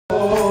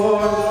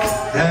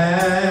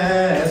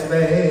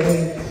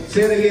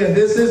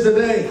is the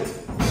day.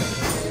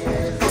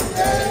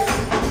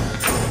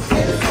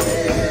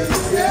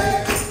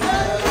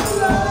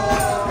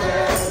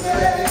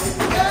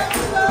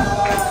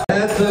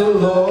 That the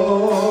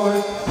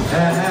Lord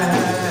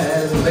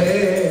has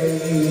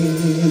made.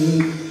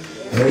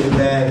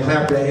 Amen.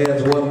 Clap your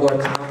hands one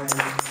more time.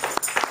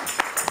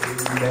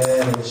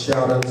 Amen. And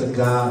shout unto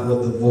God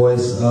with the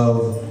voice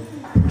of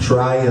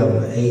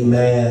triumph.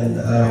 Amen.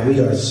 We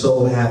are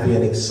so happy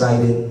and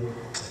excited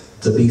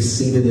to be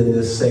seated in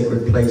this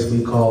sacred place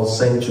we call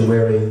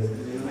sanctuary.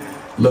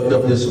 Looked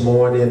up this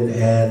morning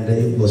and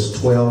it was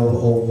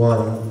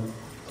 12:01.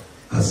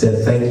 I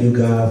said, thank you,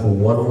 God, for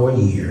one more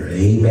year.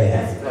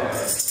 Amen.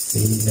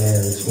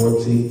 Amen.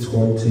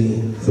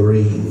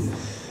 2023.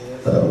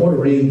 I want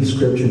to read the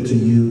scripture to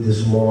you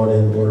this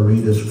morning.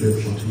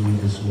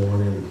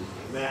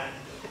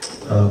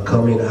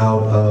 Coming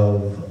out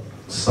of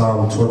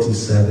Psalm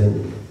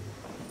 27.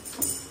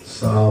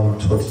 Psalm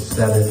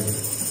 27.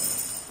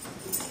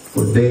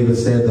 Where David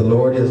said, the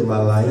Lord is my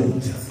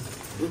light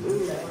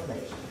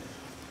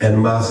and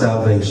my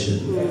salvation.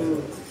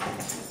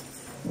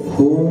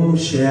 Whom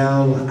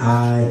shall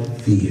I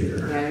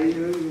fear?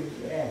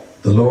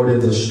 The Lord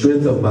is the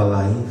strength of my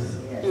life.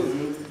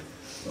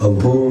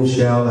 Of whom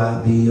shall I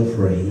be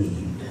afraid?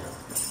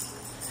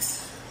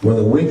 When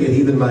the wicked,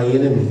 even my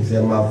enemies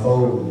and my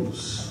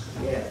foes,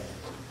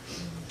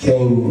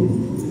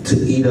 came to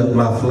eat up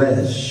my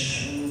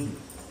flesh,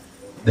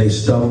 they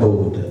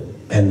stumbled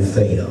and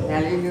fell.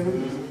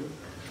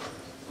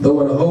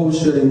 Though an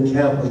host should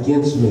encamp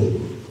against me,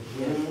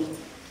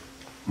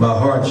 my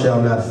heart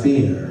shall not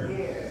fear.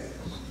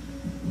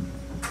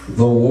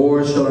 Though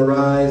war shall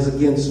arise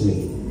against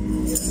me,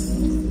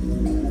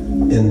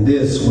 in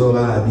this will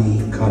I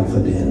be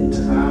confident.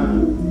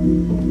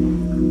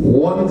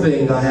 One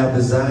thing I have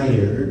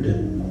desired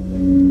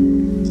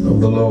of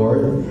the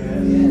Lord,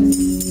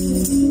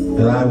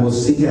 that I will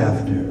seek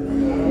after,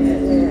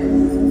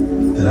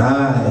 that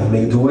I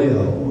may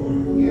dwell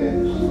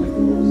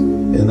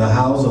in the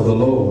house of the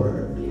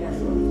Lord.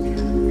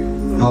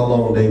 How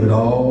long, David?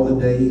 All the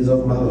days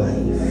of my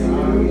life,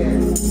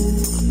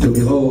 to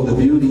behold the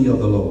beauty of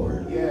the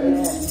Lord,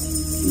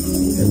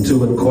 and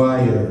to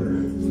inquire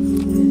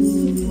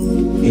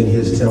in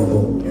his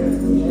temple.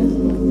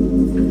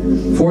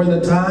 For in the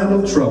time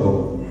of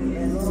trouble,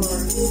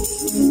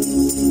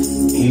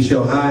 he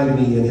shall hide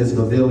me in his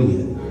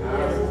pavilion,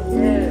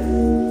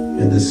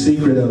 in the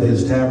secret of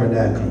his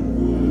tabernacle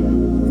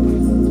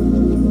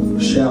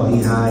shall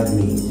he hide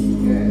me.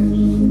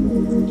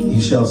 He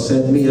shall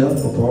set me up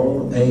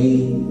upon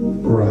a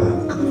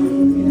rock.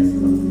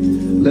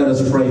 Let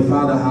us pray.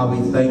 Father, how we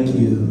thank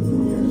you,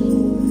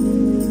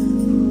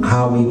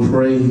 how we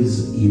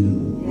praise you.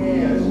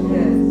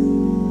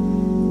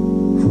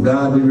 For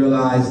God, we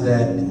realize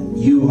that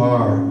you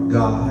are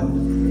God.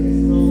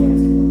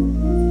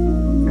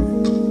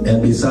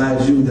 And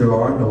besides you, there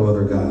are no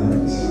other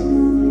gods.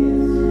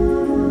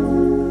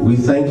 We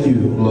thank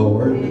you,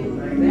 Lord.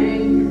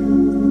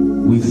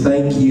 We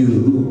thank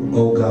you,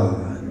 O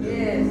God.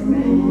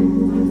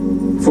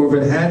 For if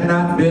it had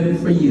not been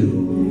for you,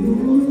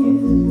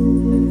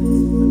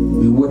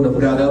 we wouldn't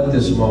have got up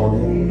this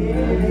morning.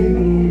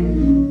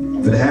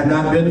 If it had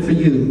not been for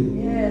you,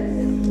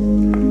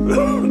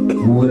 we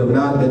would have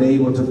not been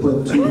able to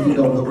put 2 feet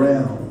on the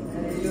ground.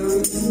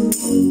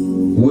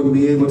 Wouldn't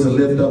be able to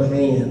lift up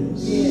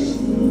hands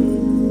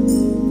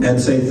and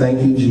say,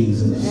 thank you,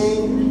 Jesus.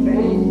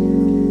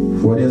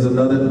 For it is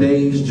another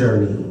day's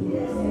journey,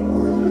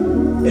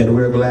 and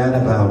we're glad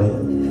about it.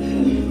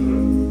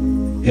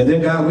 And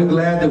then, God, we're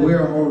glad that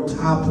we're on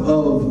top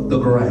of the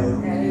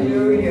ground.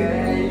 Hallelujah,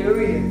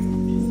 hallelujah.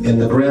 And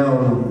the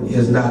ground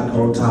is not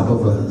on top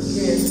of us.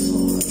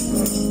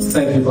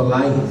 Thank you for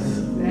life.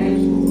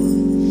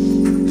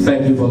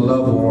 Thank you for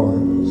loved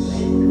ones.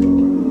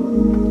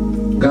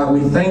 God,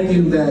 we thank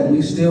you that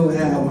we still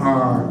have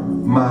our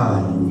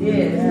mind.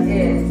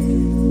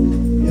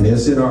 And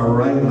it's in our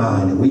right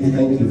mind. And we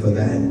thank you for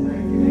that.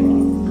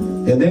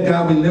 And then,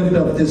 God, we lift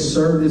up this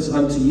service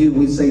unto you.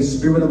 We say,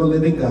 Spirit of a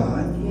living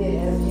God,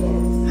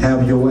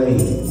 have your way.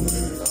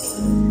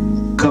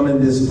 Come in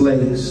this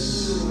place.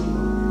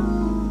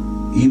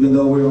 Even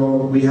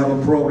though we have a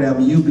program,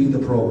 you be the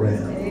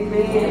program.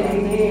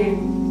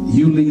 Amen.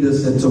 You lead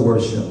us into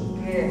worship.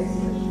 Yes.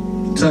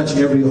 Touch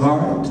every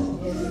heart.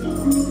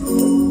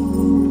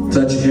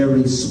 Touch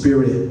every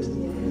spirit.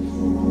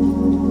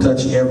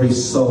 Touch every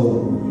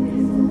soul.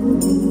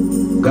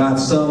 God,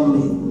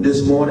 some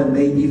this morning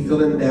may be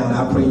feeling down.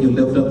 I pray you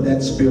lift up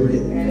that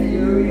spirit.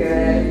 Hallelujah,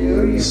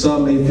 hallelujah.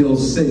 Some may feel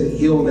sick.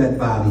 Heal that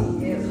body.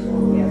 Yes.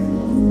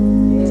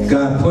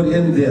 God, put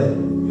in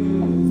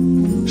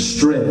them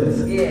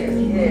strength. Yes.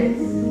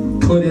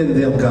 Put in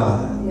them,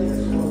 God,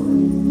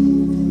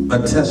 a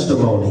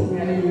testimony.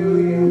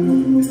 Hallelujah.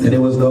 And it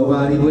was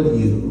nobody but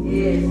you.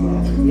 Yes.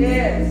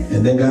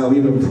 And then, God, we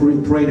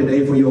even pray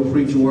today for your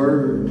preached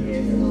word.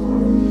 Yes.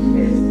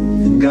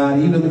 And God,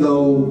 even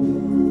though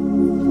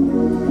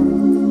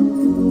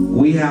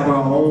we have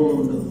our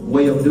own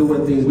way of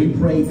doing things. We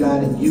pray,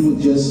 God, that you would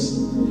just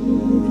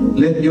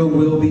let your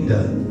will be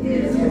done.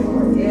 Yes,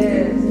 Lord.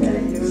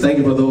 Yes. Thank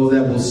you for those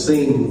that will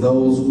sing,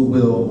 those who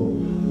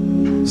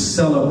will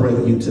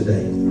celebrate you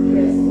today.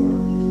 Yes,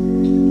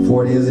 Lord.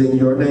 For it is in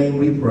your name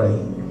we pray.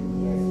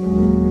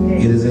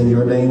 Yes. It is in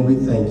your name we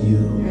thank you.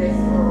 Yes,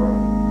 Lord.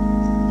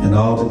 And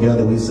all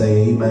together we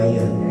say amen.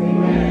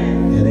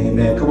 Amen. And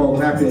amen. Come on,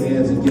 clap your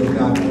hands and give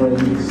God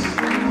praise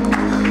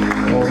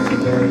all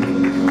today.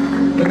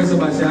 Look at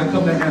somebody say, I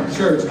come to have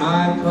church.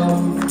 I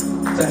come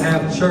to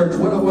have church.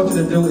 What I want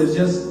you to do is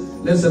just,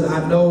 listen,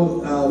 I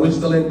know we're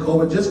still in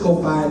COVID. Just go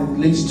find at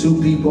least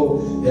 2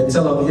 people and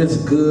tell them it's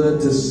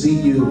good to see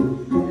you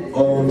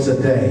on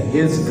today.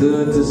 It's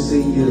good to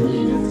see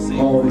you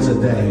on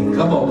today.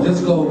 Come on,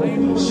 just go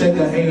shake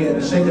a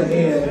hand, shake a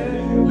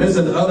hand.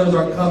 Listen, others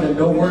are coming.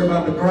 Don't worry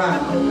about the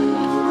crowd.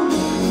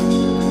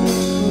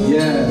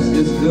 Yes,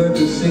 it's good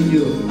to see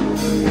you.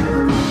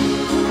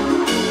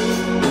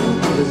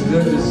 It's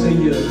good to see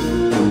you.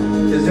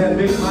 Is that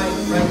big mic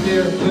right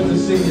there? Good to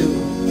see you.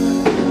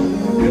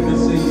 Good to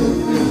see you.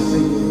 Good to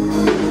see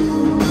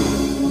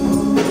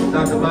you.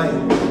 Dr. Mike,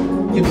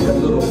 give me that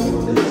little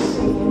this.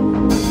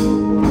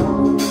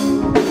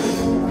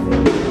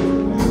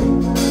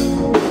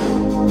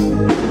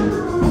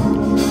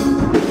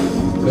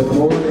 Good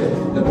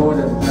morning. Good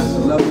morning, Pastor.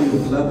 Love you.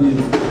 Love you.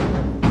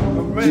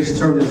 Just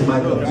turn this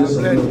mic up just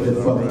a little bit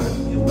for me.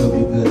 It will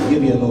be good.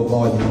 Give me a little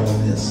volume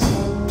on this.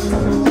 Just a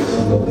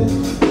little bit.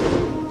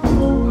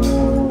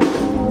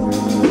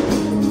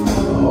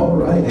 All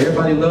right.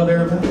 Everybody love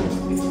everybody?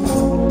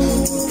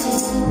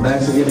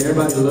 Max again.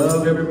 Everybody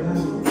love everybody?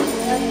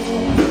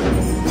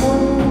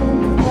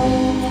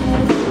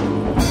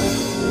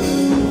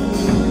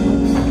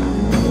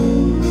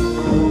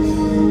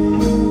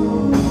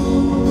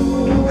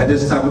 At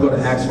this time, we're going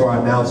to ask for our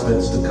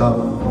announcements to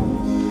come.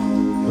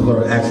 We're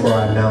going to ask for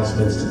our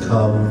announcements to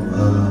come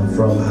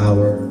from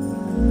our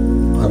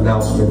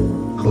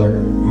announcement clerk.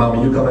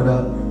 Mama, you coming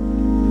up?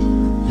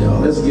 Y'all,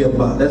 let's give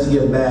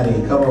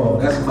Maddie. Come on,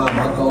 that's Mama.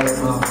 I call her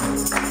Mama.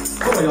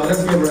 Come on, y'all.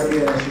 Let's give her a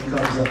hand as she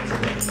comes up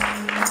today.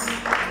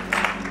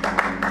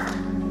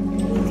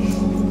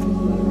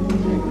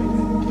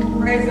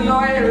 Praise the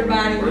Lord,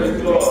 everybody. Praise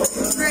the Lord.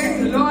 Praise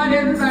the Lord,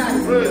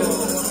 everybody. Praise the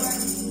Lord.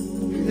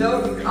 You know,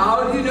 all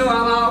of you know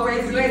I'm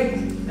always late,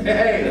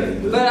 Hey.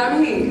 but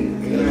I'm here.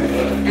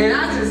 And I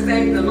just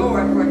thank the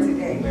Lord for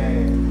today.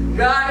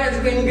 God has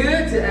been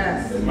good to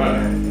us.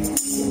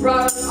 Amen.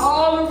 Brought us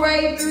all the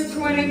way through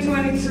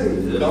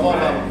 2022. Come on.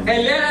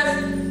 And let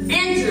us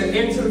enter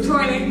into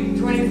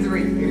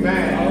 2023.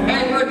 Amen.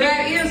 And for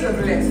that is a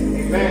blessing.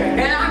 Amen.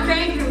 And I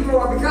thank him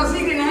for it because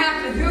he didn't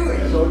have to do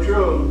it. So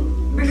true.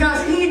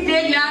 Because he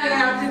did not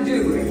have to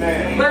do it.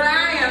 Amen. But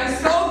I am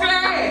so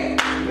glad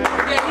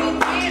that he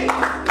did it.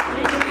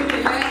 In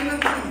the name of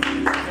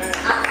Jesus.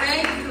 I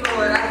thank you,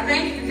 Lord. I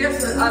thank you just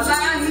for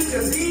allowing me to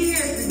be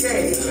here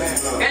today.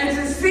 And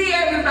to see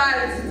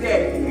everybody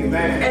today.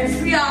 Amen. And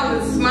see all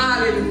the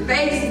smiling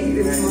faces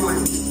this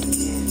morning.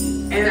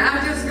 And I'm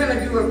just going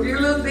to do a few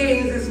little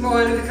things this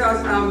morning because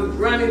I'm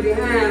running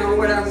behind on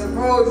what I'm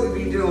supposed to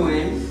be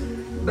doing.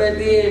 But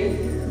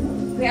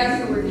then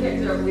Pastor will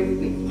catch up with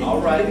me.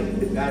 All right.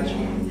 Got you.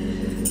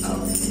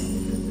 Okay.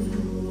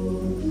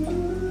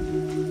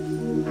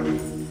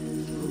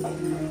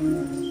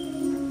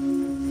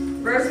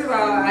 First of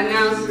all,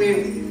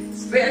 announcement,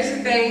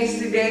 special thanks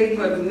today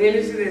for the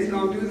minister that's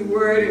going to do the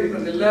word and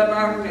for the love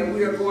offering that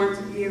we are going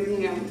to give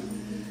him.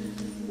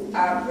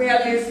 Our prayer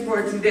list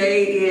for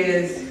today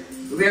is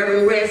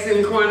Reverend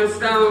Weston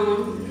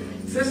Cornerstone,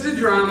 Sister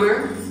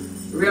Drummer,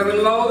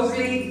 Reverend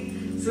Mosley,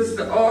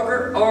 Sister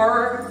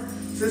Aura,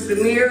 Sister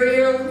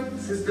Miriam,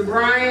 Sister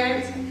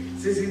Bryant,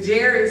 Sister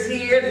Jerry is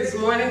here this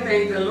morning,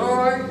 thank the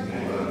Lord.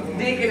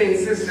 Deacon and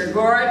Sister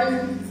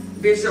Gordon,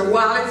 Bishop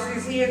Wallace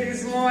is here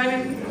this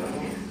morning.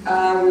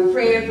 We're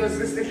praying for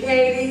Sister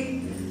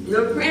Katie.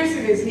 Little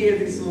Princeton is here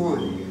this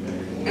morning.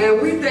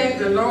 And we thank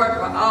the Lord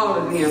for all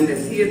of them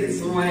that's here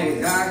this morning.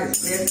 God has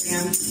blessed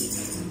them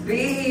to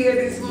be here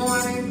this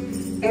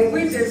morning. And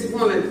we just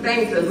want to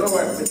thank the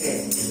Lord for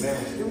that.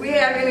 Amen. Do we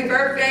have any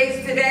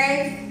birthdays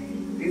today?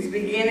 It's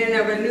beginning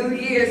of a new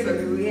year, so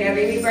do we have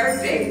any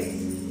birthdays?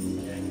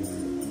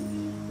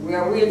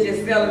 Well, we'll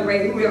just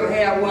celebrate whoever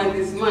have one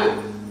this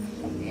month.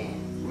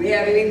 We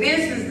have any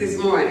visitors this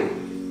morning?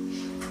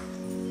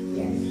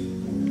 Yes.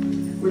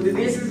 Would the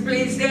visitors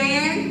please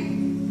stand?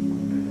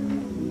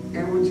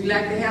 And would you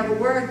like to have a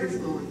word this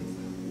morning?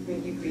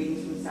 Bring you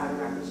greetings from South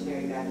Rock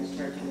Missionary Baptist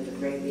Church under the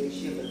great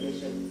leadership of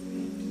Bishop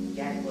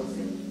Jack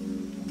Wilson.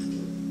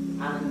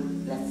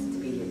 I'm blessed to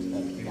be here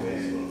today.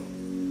 Amen.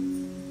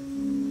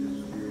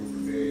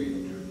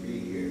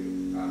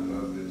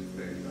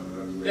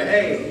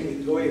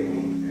 Hey, go ahead. And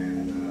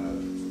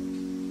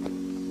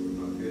with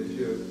my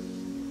bishop,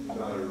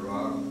 Solid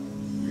Rock,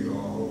 we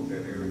all hope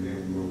that everything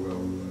will go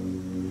well with us.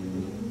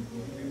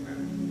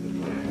 Amen.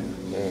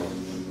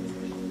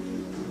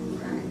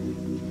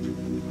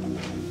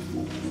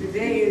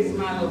 Today is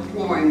my little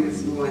poem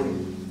this morning.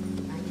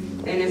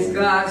 And it's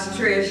God's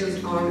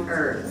treasures on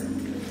earth.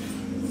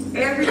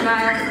 Every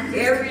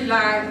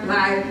life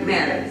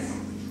matters,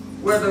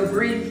 whether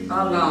brief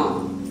or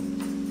long.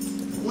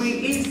 We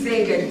each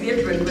sing a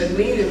different but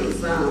meaningful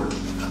song.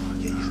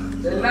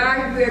 The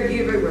life we're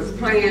given was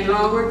planned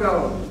long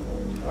ago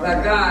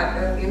by God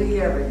up in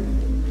heaven.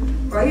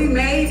 For he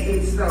made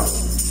it so.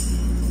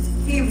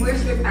 He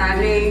whispered our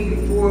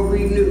name before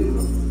we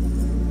knew.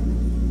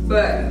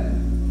 But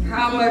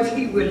how much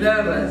he would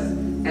love us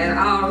and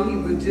all he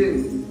would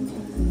do.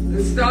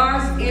 The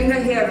stars in the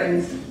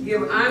heavens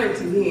give honor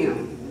to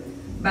him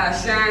by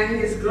shining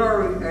his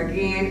glory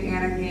again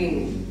and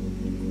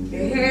again. The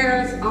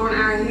hairs on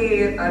our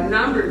head are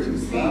numbered, you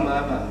see.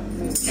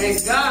 And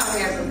God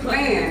has a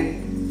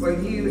plan for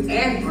you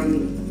and for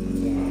me.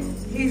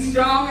 He's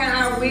strong in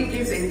our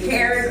weakness and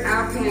carries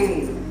our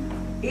pain.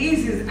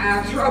 Eases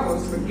our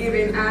troubles,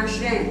 forgiving our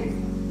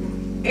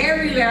shame.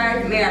 Every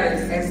life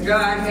matters as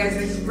God has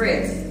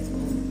expressed.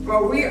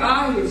 For we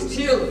are his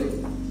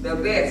children, the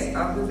best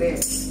of the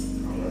best.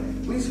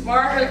 We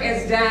sparkle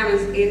as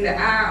diamonds in the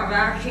eye of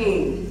our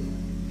King.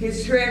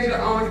 His treasure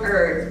on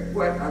earth,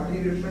 what a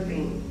beautiful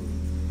thing.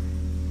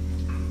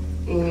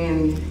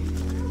 And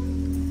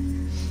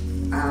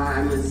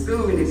I'm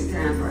assuming it's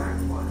time for our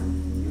choir.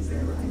 Is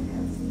that right,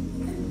 guys?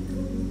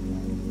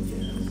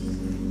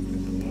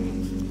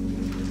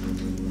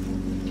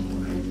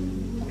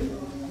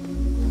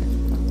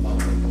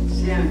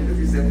 Shannon, put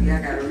this up here. I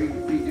gotta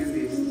redo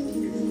this.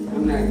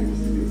 I'm not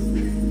used to this.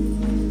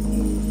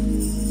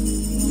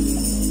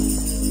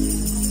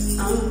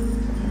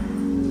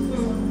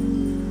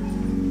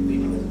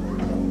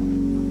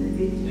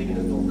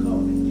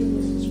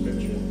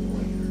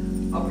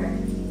 Okay.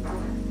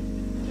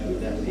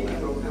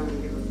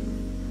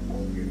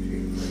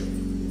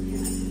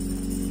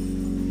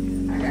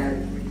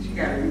 You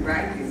gotta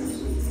rewrite this.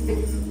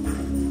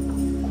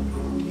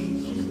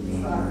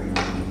 Sorry.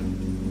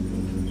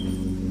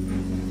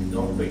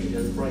 Don't preach,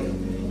 just pray.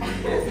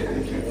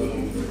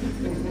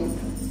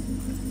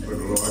 For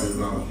the Lord is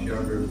our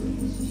shepherd,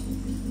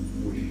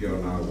 we shall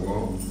not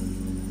walk.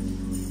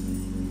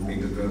 He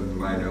makes us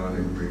lie down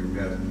in green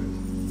pastures.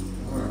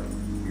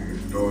 He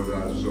restores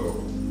our soul.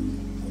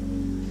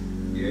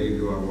 Yea,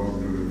 though I walk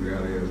through the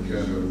valley of the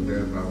shadow of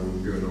death, I will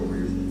fear no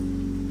evil.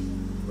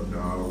 But thou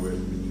art with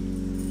me.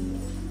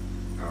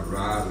 I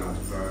rise and I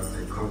start,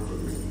 they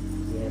comfort me.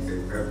 They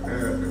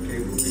prepare the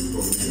table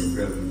before me in the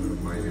presence of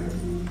my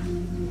enemies.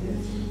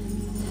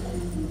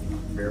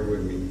 Bear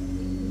with me.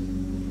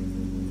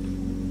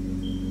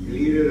 He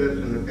leaded us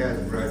in the path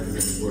of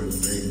righteousness for his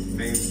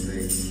name's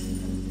sake.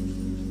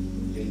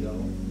 There you go.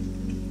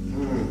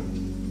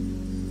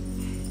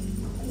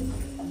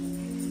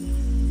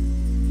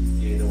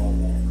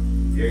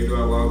 Yea,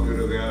 though I walk through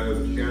the valley of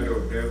the shadow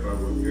of death, I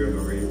will fear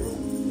no evil.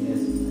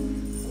 Yes.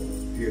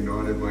 He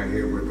anointed my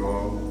head with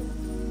oil.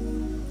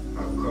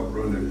 Our cup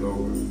runneth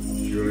over.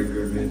 Surely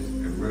goodness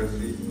and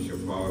mercy shall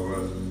follow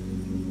us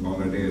all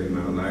the days of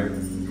our life,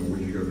 and we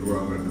shall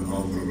dwell in the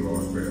house of the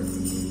Lord forever.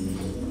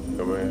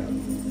 Amen.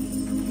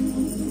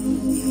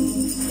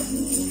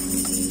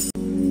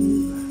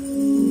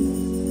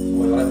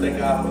 Well, I thank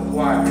God for the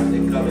choir as they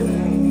come in.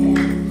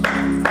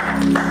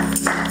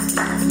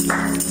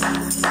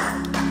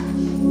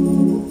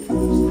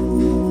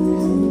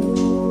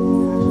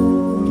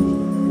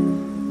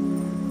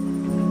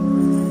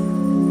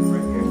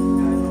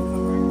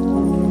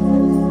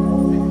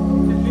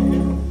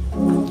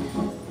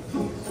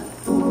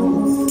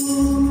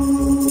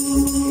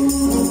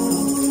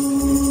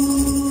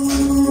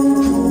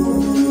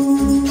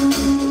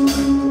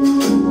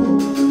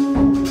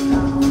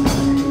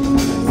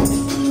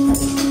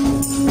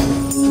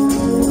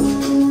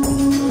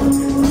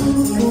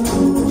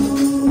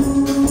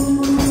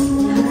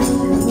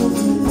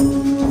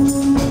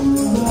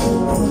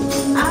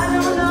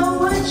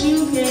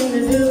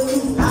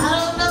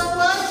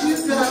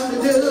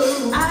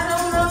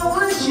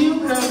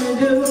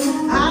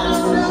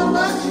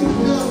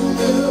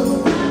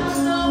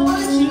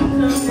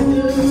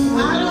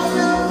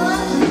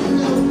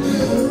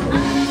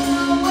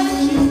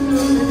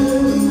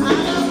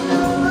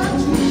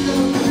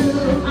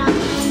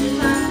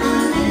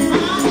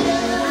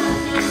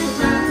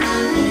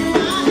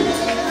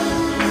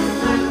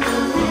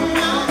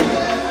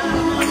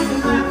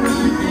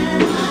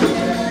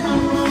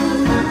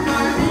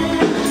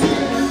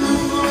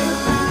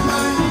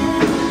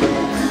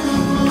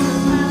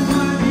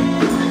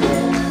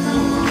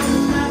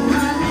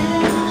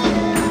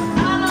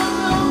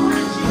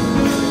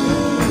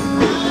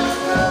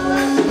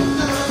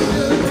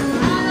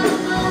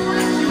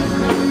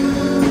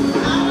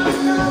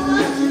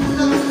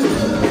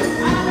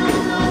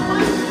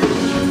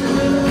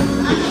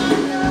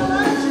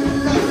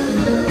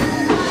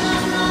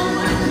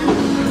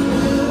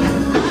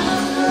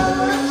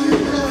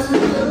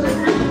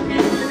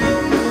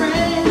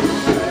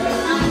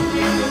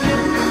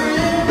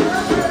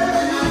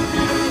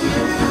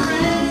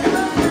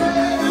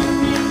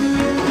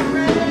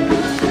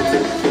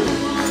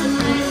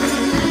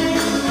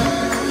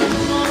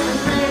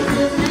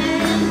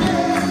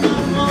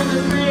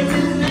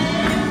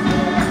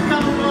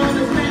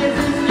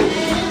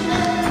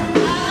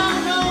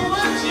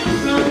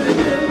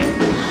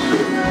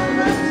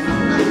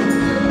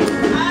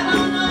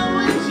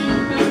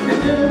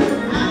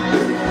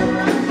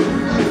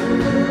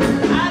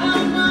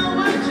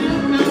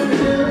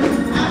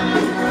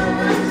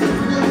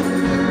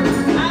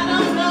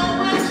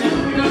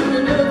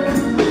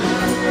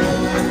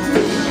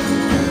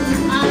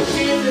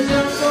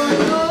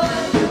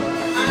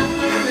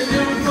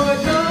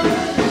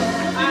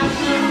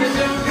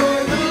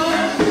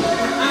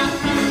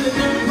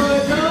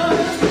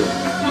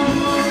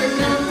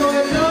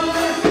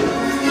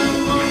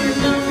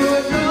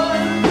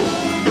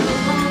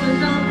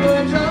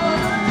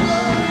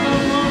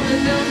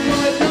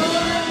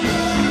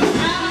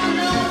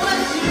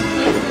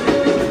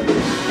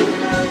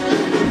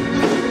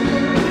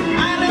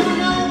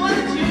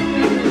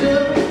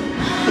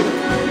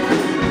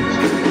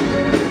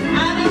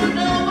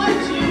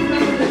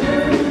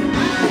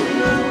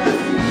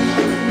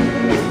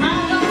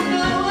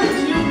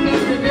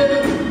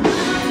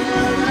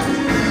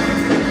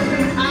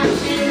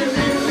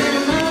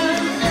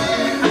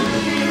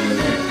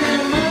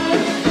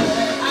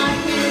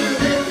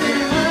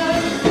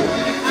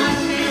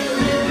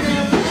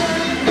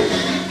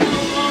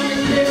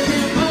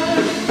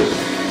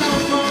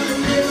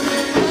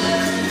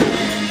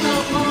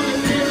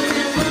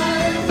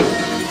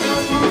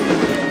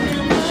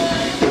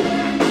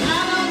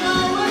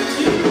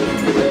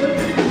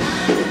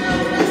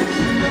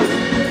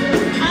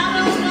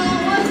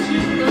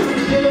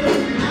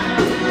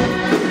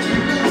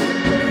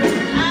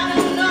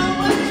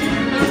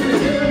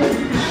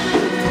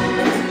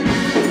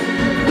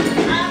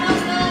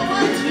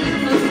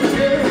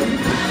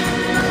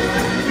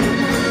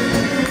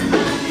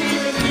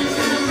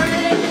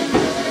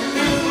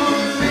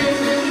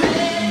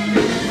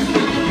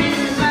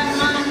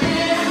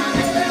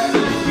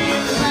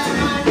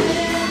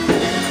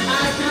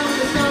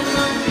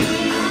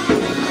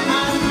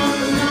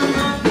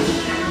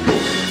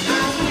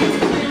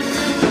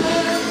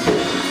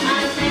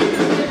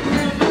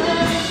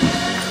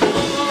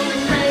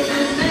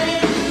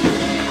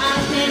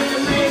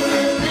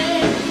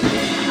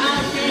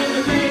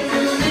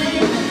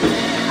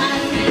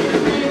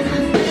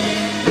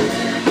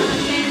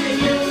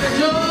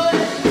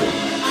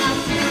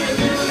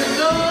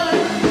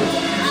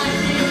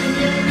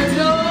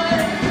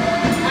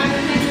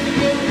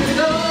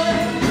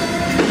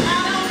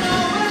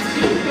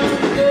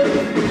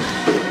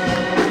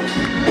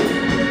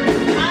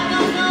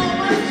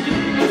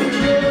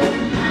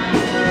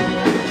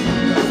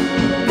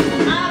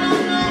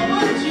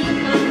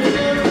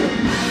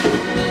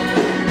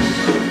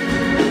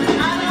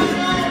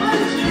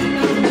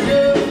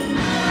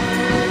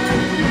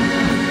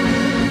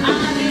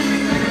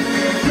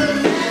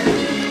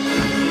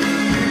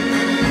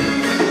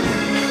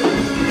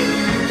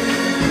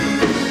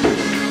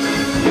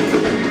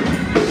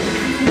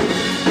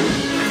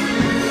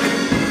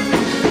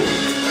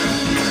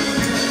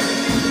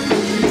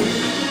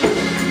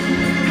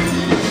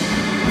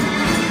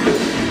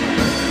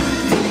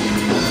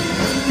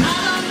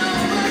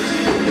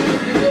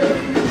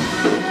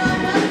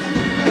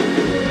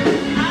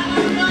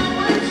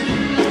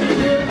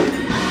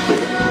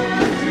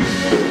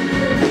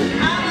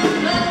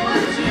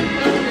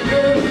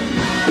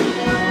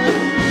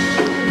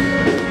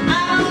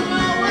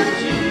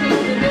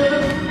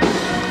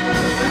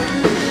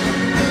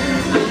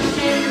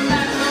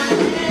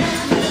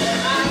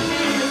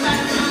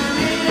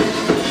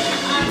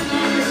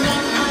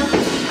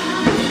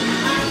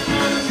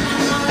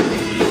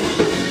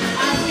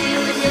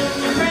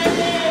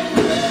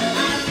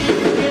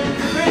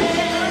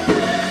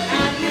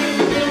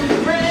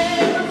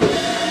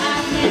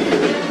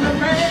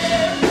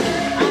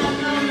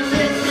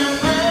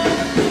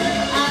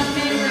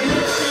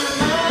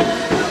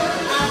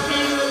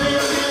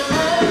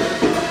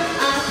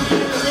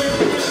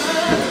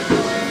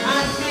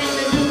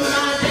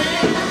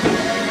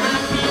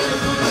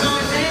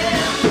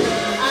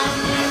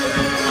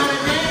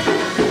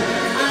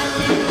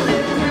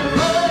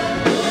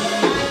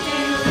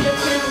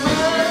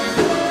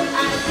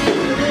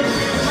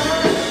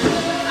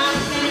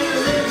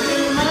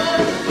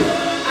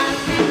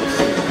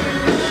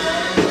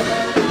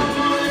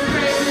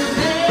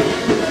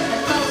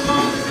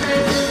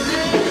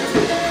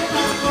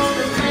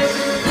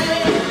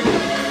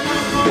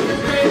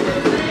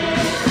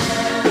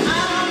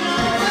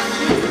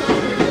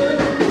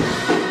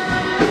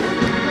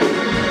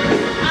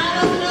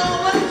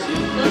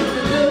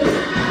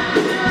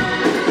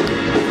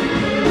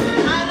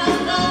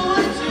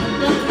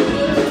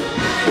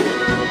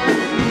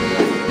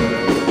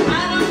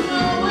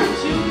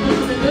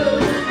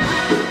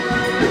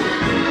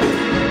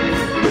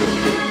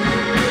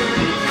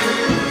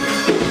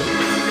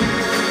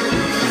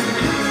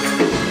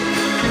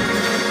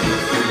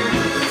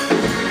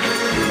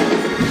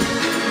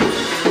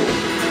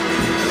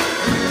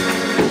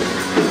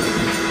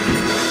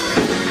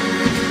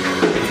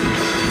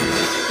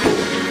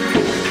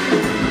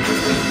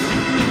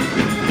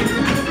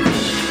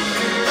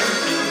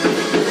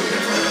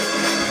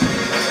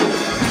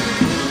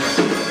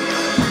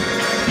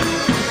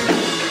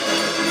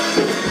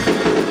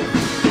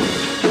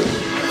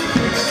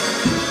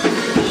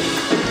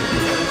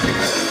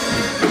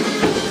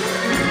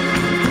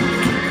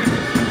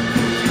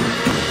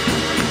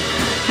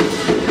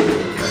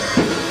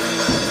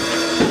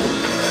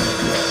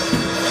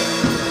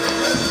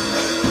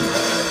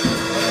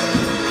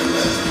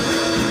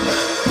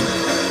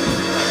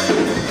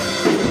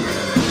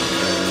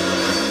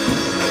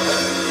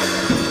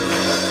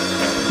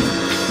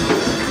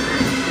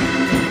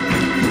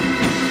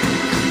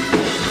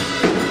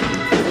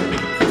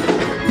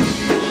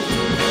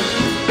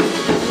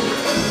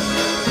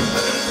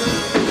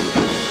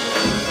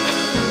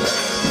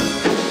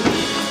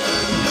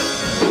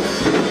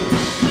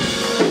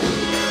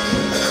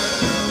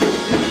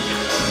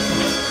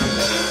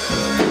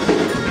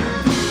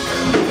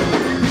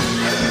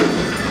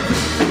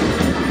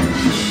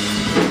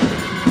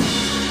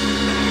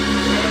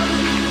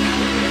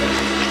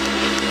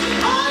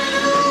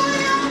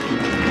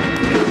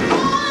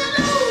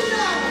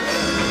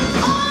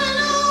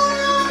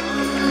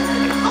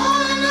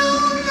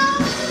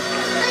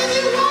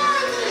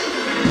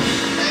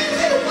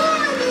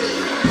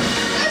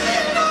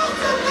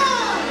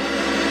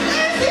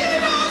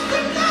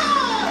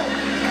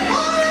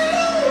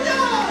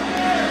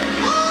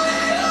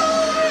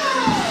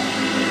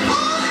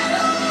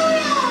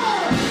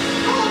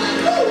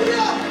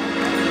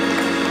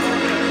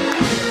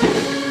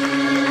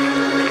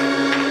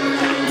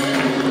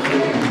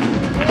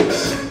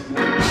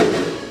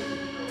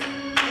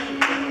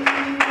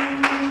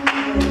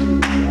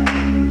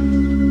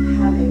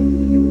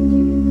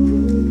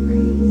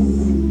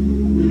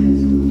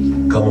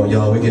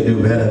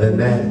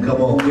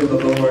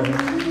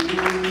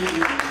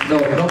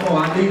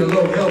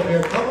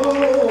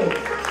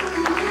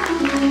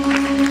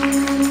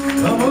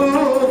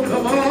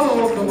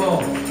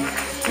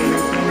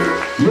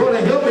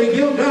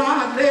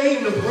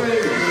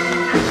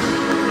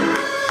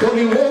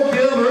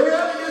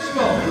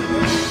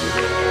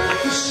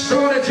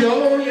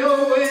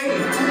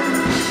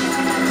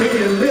 Can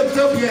you lift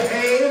up your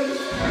hands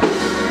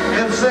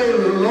and say,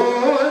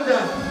 Lord,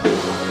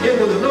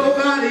 it was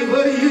nobody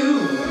but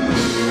you.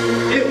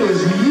 It was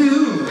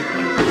you.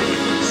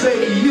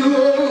 Say, you,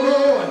 oh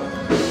Lord.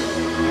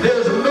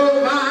 There's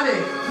nobody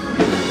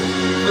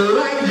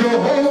like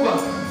Jehovah.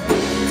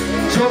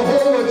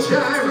 Jehovah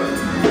Jireh.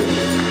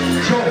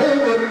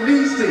 Jehovah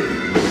Nisi.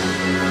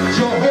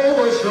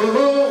 Jehovah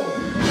Shalom.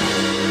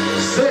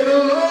 Say,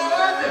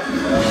 Lord.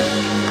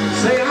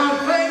 Say, I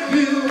thank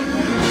you.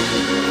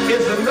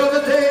 It's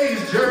another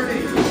day's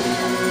journey,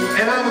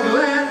 and I'm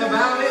glad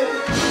about it.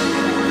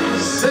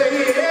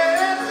 Say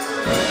yes.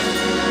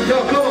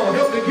 Yo, come on,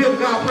 help me give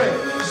God praise.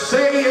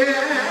 Say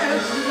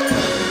yes.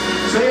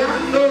 Say, I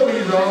know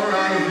he's all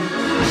right.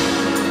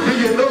 Do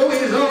you know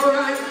he's all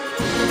right? I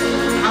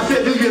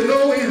said, do you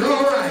know he's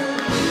all right?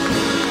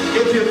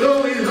 If you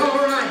know he's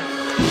all right,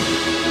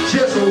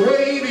 just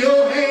wave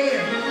your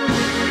hand.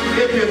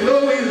 If you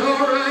know he's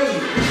all right,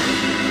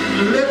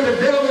 let the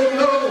devil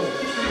know.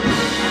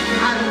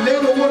 I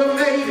never would have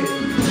made it.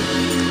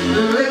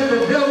 Let the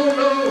devil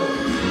know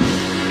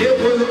it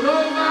was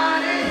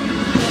nobody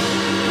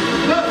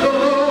but the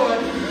Lord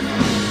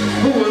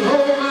who was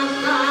on my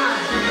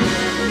side.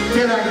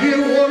 Can I give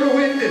one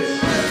witness?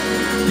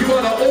 You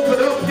want to open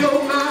up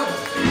your mouth,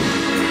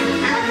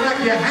 act like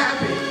you're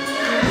happy,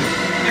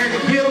 and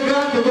give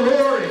God the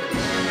glory.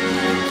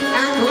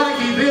 Act like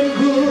he's been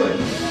good.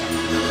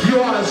 You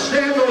ought to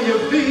stand on your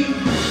feet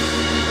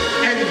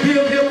and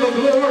give him the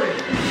glory.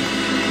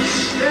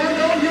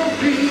 Stand on your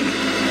feet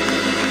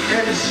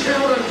and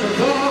shout unto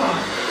God.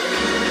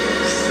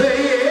 Say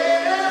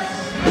yes.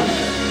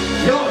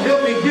 Y'all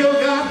help me give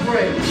God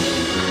praise.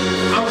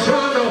 I'm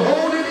trying to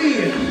hold it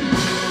in.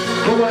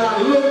 But when I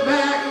look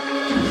back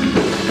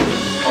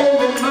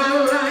over my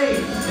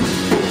life,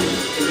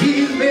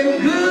 he's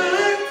been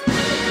good.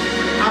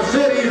 I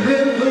said he's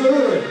been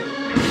good.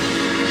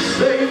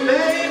 Say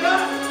neighbor,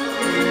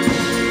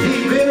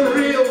 he's been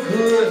real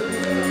good.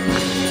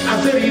 I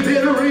said he's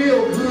been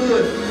real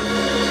good.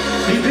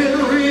 He's been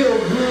real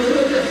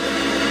good.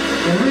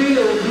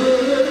 Real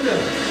good.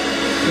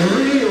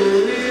 Real,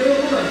 real.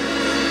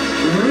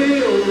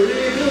 Real,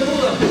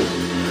 real.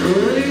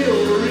 Real,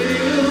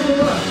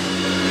 real.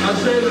 I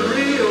said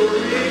real,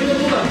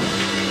 real.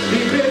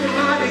 He's been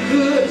mighty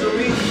good to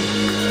me.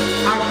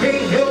 I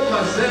can't help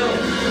myself.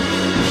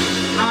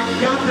 I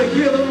got to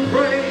give him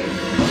praise.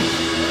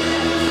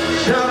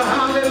 Shout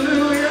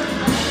hallelujah.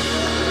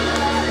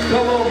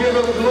 Come on, give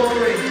him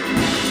glory.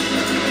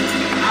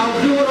 I'll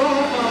do it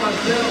all by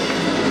myself.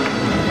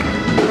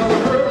 But I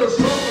heard the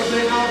song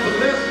say, I'll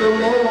bless the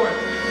Lord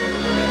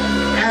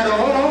at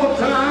all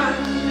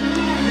times.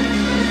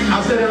 I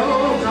said at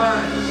all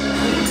times.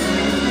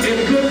 In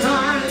good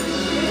times,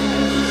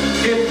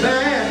 in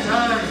bad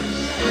times,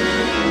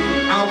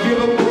 I'll give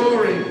him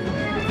glory.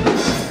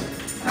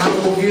 I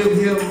will give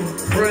him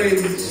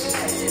praise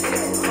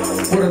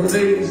for the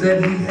things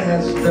that he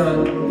has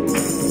done.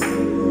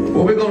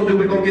 What we're going to do,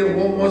 we're going to get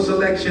one more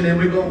selection and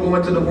we're going to go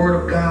into the Word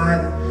of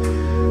God.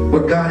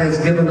 What God has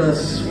given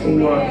us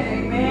for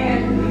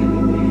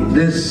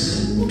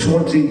this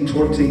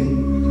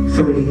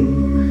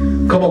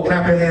 2023. Come on,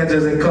 clap your hands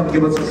as they come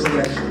give us a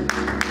selection.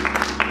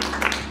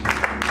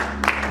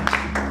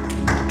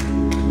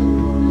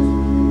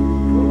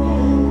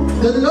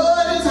 The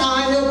Lord is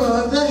high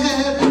above the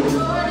heavens,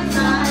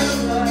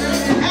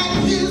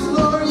 and his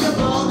glory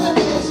above the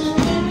nations.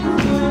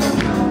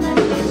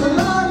 The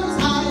Lord is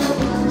high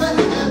above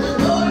the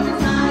heavens,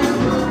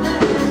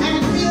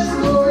 and his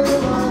glory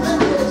above the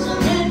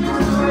nations.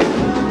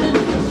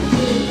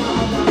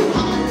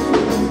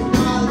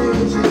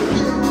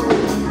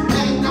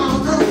 And all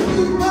the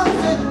people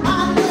said,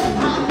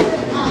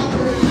 Hallelujah.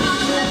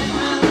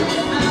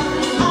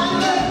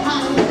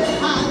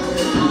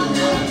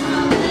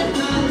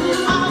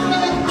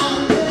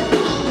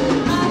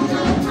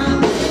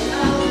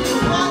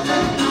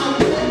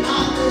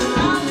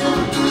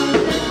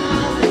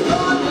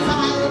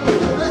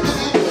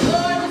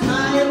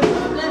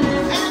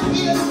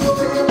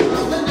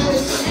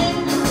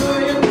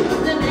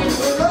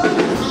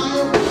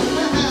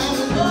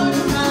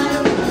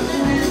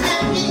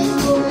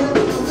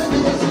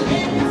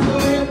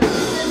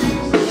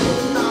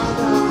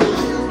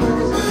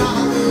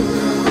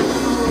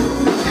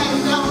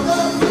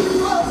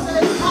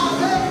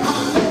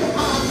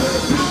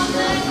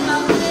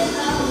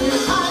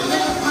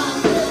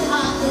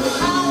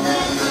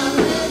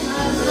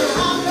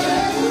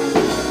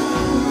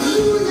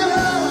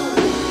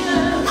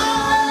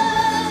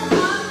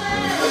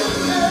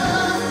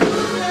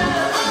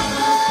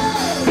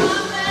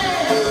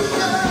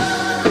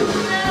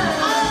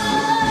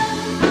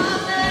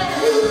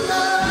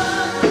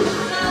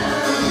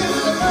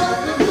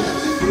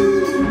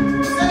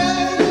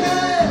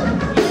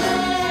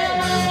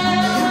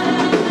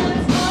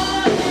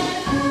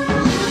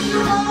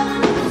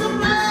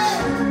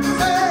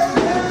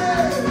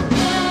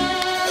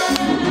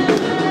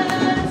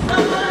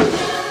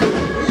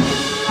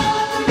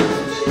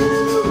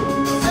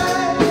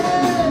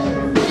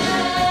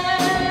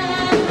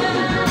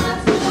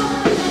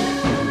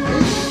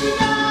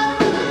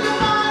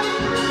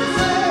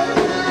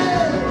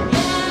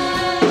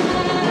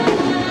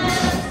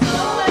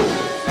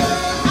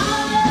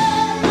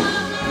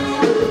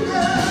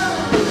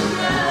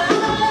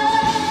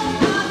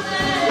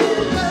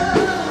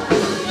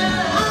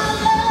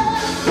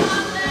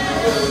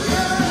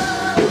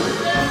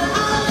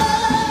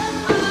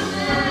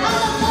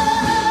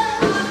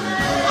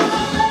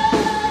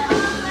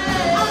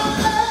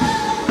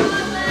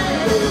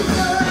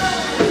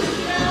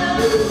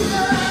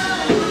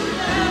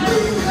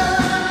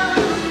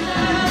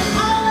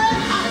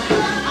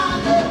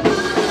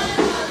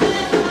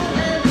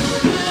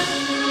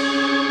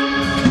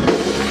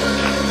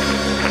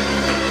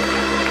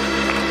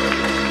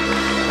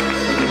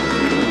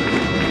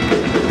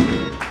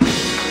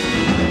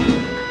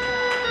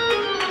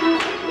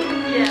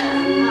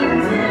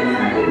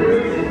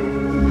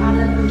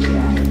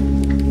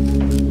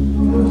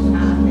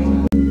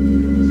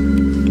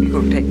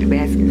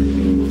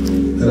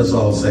 us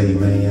all say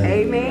amen.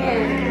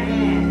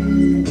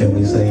 Amen. Can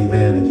we say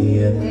amen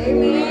again?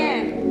 Amen.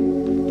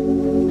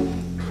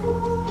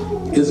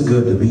 It's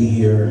good to be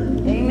here.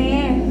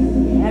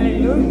 Amen.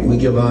 Hallelujah. We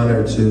give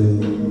honor to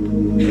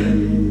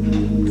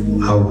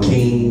our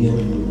King,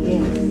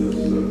 Yes.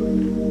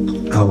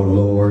 our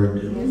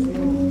Lord,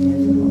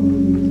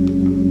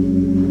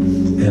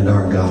 and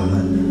our God.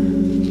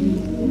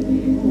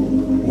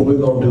 What we're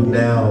going to do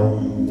now,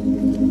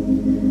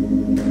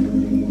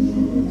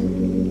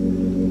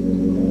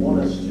 I want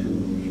us to,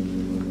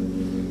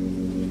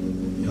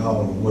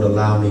 y'all would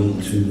allow me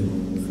to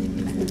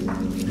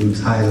do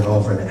tithe and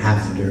offering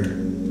after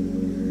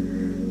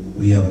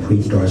we have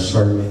preached our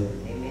sermon.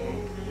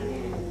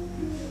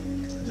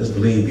 I just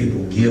believe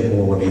people give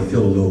more when they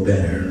feel a little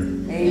better.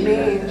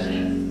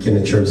 Amen. Can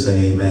the church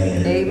say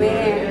amen?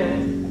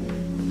 Amen.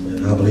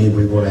 And I believe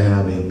we're going to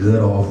have a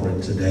good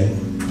offering today.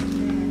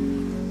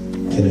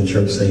 Can the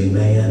church say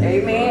amen?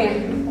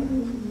 Amen.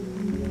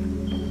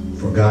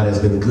 For God has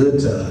been good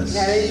to us.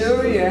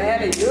 Hallelujah.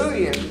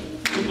 Hallelujah.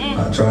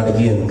 I'll try it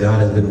again. God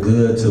has been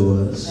good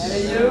to us.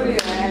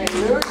 Hallelujah.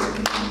 Hallelujah.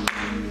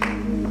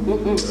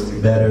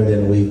 Better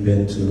than we've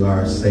been to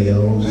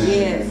ourselves.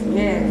 Yes,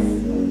 yes.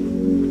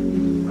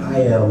 I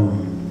am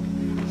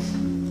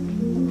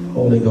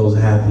Holy Ghost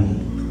happy,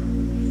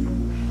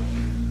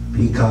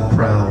 peacock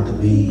proud to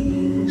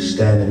be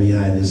standing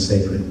behind this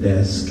sacred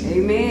desk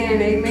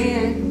Amen.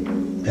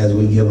 Amen. as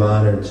we give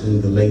honor to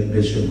the late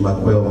Bishop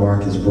Michael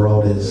Marcus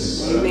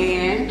Broadus.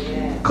 Amen.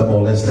 Come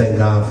on, let's thank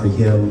God for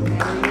him.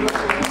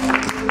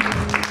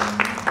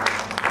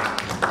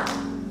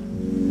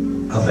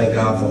 I thank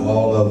God for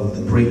all of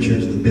the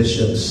preachers, the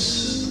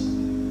bishops,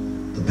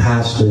 the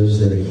pastors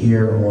that are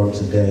here on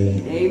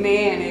today.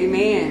 Amen.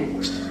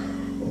 Amen.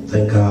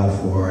 Thank God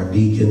for our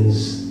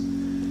deacons.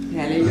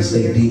 Hallelujah. I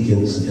say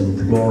deacons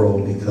in plural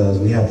because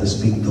we have to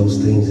speak those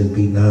things and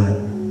be not.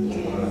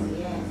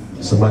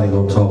 Somebody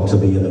gonna talk to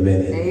me in a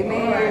minute.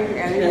 Amen.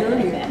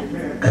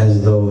 Hallelujah.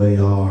 As though they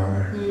are.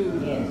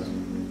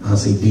 I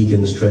see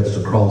deacons stretched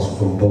across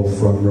from both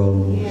front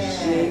rows.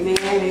 Amen.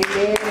 Amen.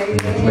 And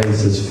the Amen.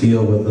 place is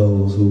filled with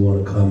those who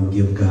want to come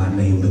give God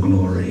name the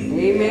glory.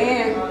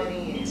 Amen.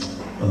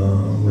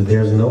 Where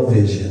there's no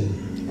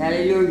vision,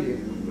 Hallelujah.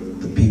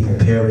 the people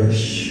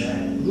perish.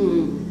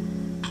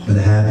 But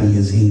happy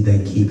is he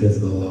that keepeth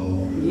the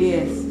law.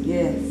 Yes,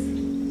 yes.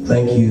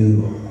 Thank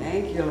you,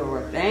 Thank you,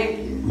 Lord. Thank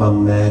you. Mama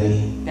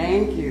Maddie.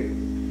 Thank you.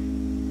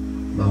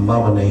 My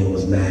mama name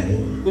was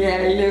Maddie.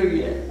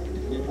 Hallelujah.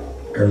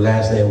 Her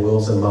last name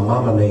Wilson. My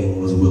mama name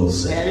was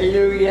Wilson.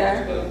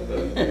 Hallelujah.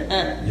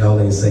 Y'all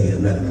ain't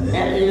saying none of that.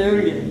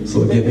 Hallelujah.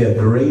 So it give me a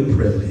great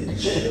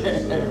privilege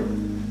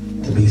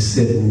to be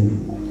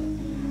standing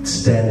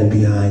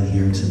behind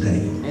here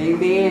today.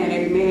 Amen.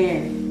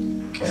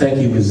 Amen. Thank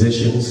you,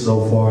 musicians.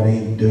 So far,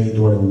 they're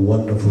doing a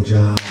wonderful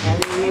job.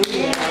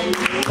 Hallelujah.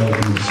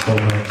 Thank you so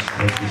much.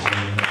 Thank you so much.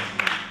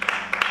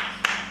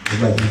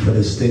 It's like you put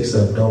the sticks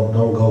up. Don't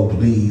go,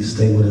 please.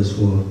 Stay with us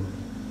for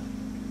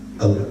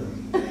a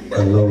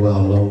little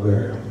while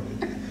longer.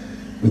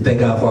 We thank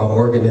God for our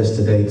organist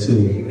today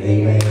too.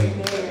 Amen.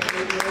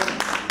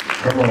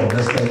 Come on,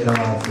 let's thank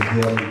God for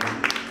him.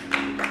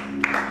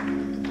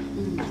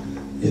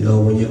 You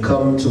know, when you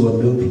come to a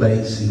new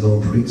place, you're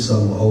going to preach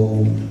something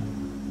old.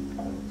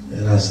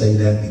 And I say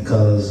that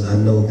because I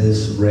know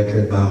this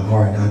record by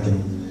heart. I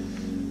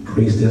can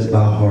preach this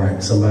by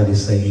heart. Somebody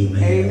say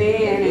amen.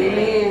 Amen.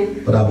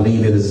 Amen. But I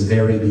believe it is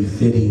very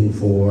befitting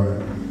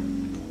for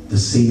the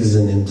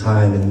season and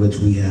time in which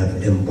we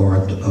have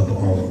embarked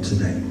upon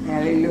today.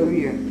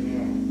 Hallelujah.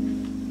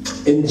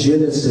 In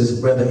Genesis,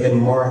 brother, in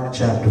Mark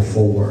chapter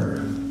 4.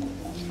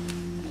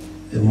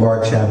 In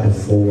Mark chapter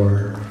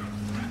 4.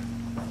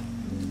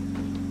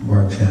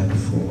 Mark chapter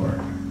 4.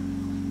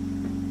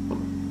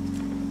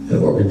 The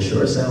organ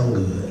sure sound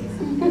good.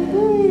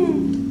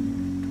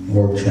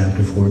 Mark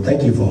chapter 4.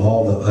 Thank you for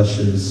all the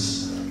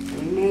ushers.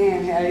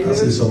 Amen. I see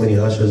Hallelujah. so many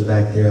ushers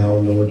back there, I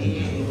don't know what to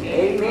do.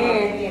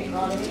 Amen.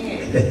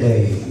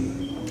 Hey.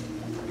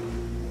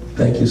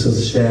 Thank you,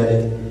 Sister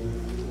Shannon.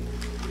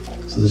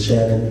 Sister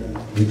Shannon,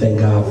 we thank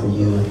God for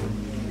you.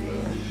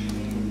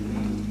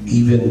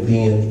 Even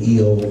being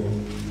ill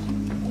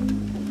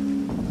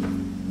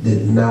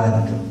did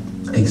not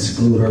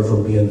exclude her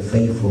from being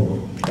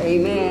faithful.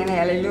 Amen.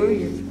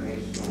 Hallelujah.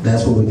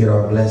 That's where we get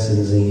our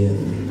blessings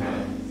in.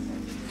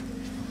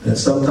 And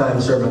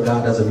sometimes serving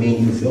God doesn't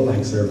mean you feel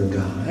like serving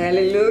God.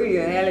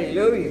 Hallelujah.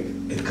 Hallelujah.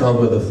 It comes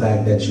with the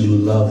fact that you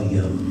love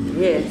Him.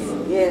 Yes.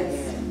 Yes.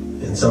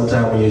 And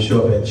sometimes when you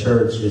show up at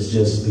church, it's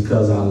just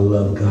because I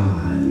love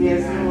God.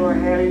 Yes, Lord.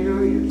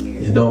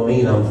 Hallelujah. It don't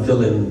mean I'm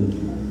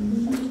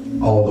feeling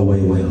all the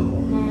way well.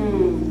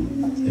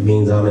 It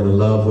means I'm in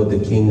love with the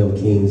King of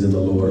Kings and the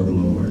Lord of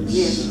Lords.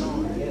 Yes,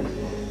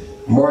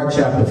 Lord. Mark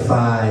chapter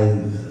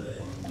 5.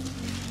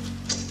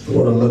 I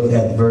want to look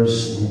at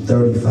verse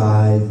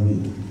 35.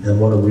 I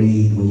want to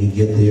read when you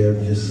get there.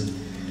 Just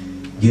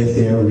get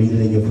there, read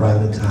it in your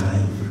private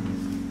time.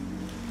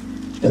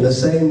 And the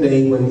same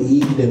day when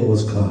evening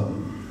was come,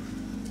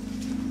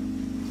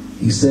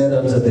 he said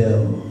unto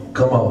them,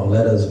 come on,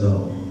 let us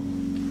go.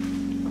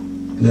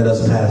 Let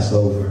us pass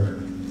over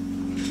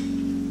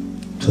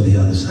to the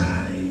other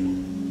side.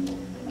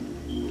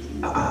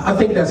 I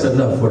think that's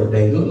enough for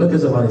today. Look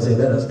at somebody and say,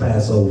 let us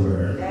pass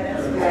over. Let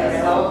us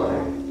pass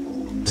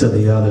over to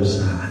the other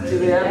side. to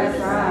the other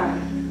side.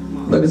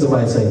 Look at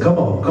somebody and say, come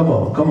on, come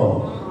on, come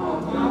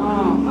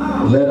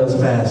on. Let us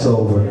pass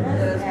over Let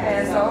us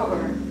pass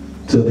over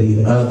to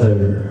the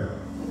other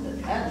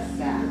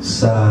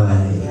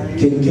side.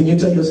 Can you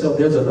tell yourself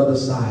there's another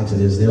side to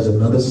this? There's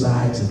another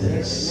side to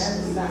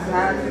this.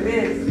 side to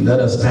this. Let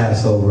us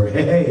pass over,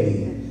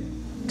 hey,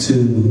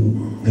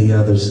 to the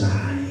other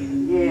side.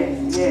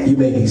 Yes, yes. You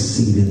may be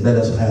seated. Let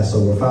us pass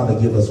over. Father,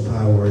 give us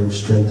power and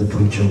strength to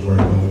preach your word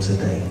on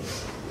today.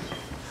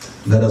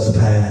 Let us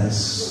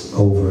pass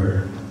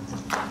over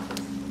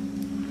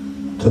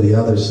to the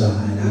other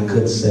side. I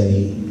could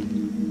say,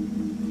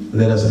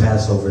 let us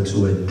pass over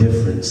to a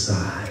different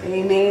side.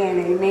 Amen,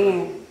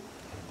 amen.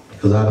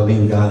 Because I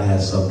believe God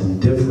has something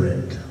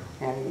different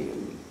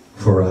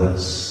for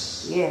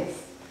us.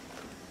 Yes.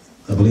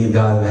 I believe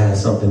God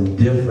has something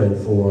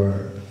different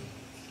for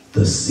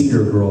the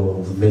Cedar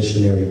Grove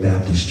Missionary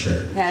Baptist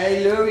Church.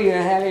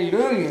 Hallelujah,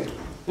 hallelujah.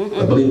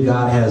 I believe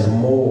God has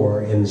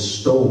more in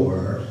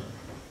store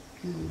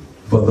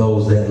for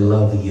those that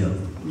love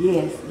Him.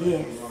 Yes,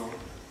 yes.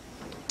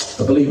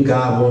 I believe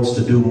God wants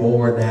to do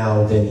more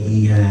now than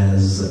He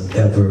has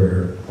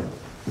ever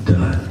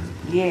done.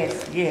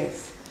 Yes,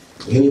 yes.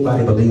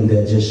 Anybody believe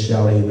that? Just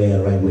shout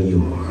amen right where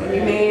you are.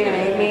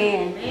 Amen,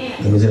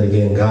 amen. Let me say it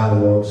again.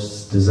 God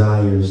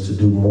desires to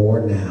do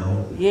more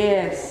now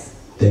Yes.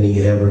 than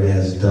He ever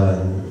has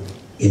done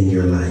in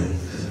your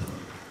life.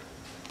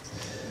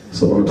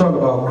 So when we talk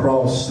about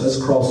let's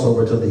cross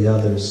over to the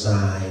other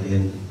side.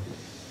 And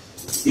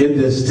in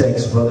this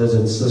text, brothers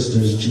and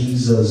sisters,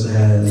 Jesus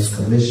has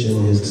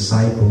commissioned His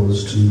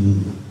disciples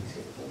to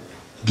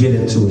get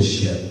into a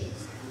ship.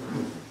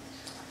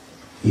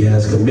 He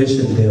has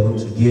commissioned them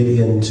to get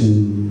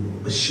into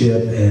a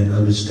ship, and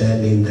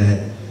understanding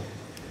that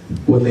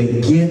when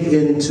they get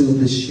into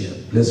the ship,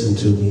 listen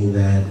to me,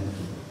 that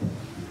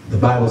the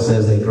Bible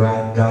says they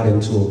got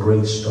into a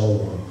great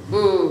storm.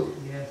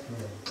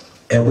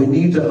 And we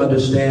need to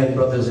understand,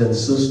 brothers and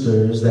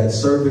sisters, that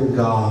serving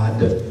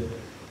God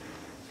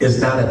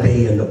is not a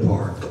day in the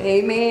park.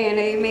 Amen,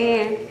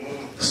 amen.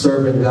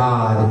 Serving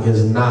God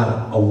is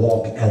not a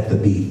walk at the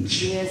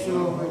beach. Yes,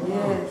 Lord,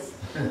 yes.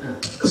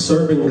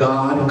 Serving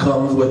God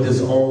comes with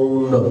its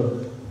own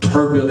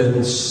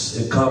turbulence.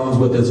 It comes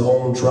with its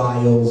own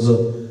trials.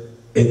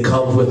 It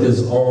comes with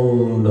its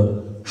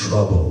own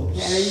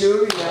troubles.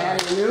 Hallelujah,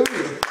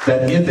 hallelujah.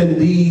 That if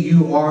indeed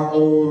you are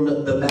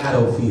on the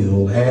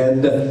battlefield,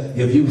 and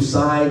if you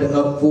signed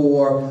up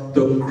for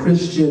the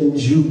Christian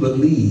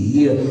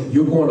Jubilee,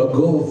 you're going to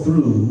go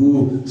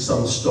through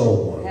some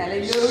storms.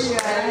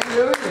 Hallelujah,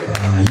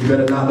 hallelujah. You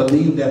better not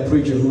believe that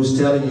preacher who's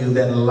telling you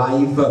that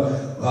life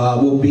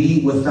will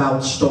be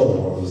without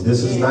storms.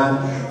 This is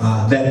not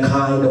that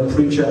kind of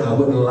preacher. I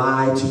wouldn't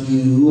lie to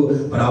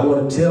you, but I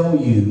want to tell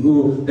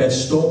you that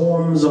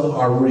storms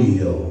are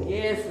real.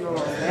 Yes, Lord.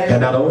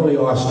 And not only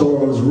are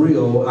storms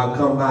real, I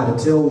come by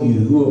to tell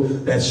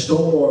you that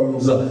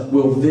storms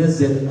will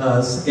visit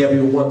us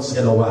every once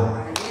in a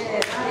while.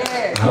 Yes,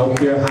 yes. I don't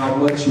care how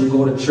much you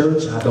go to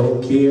church. I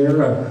don't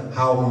care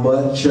how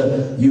much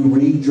you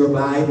read your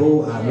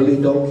Bible. I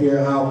really don't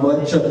care how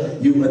much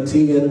you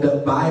attend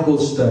Bible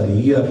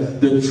study.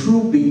 The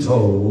truth be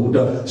told,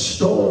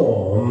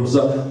 storms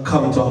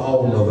come to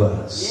all of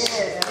us.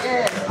 Yes,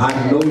 yes.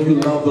 I know you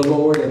love the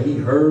Lord, and He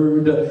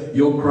heard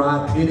your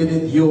cry, pitied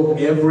it, your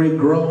every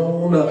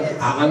groan.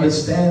 I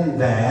understand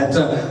that.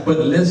 But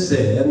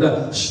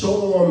listen,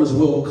 storms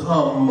will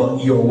come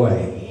your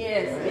way.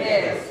 Yes,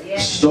 yes,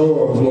 yes.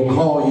 Storms will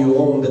call you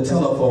on the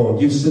telephone.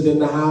 You sit in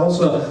the house,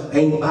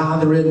 ain't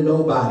bothering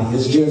nobody.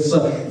 It's just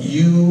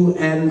you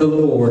and the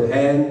Lord.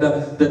 And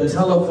the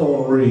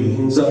telephone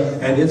rings,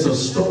 and it's a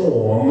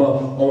storm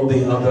on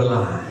the other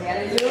line.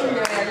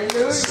 Hallelujah,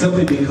 hallelujah.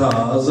 Simply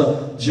because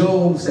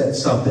Job said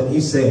something. He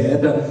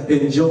said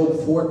in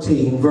Job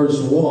 14 verse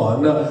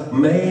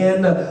 1,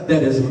 man that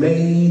is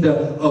made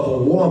of a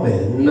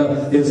woman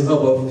is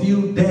of a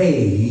few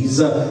days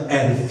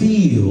and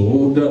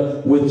filled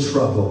with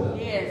trouble.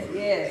 Yes,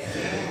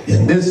 yes.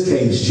 In this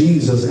case,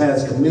 Jesus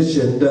has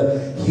commissioned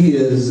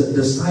His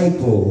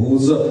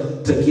disciples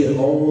to get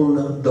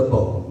on the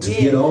boat, to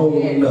get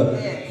on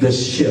the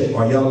ship.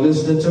 Are y'all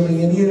listening to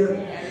me in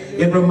here?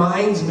 It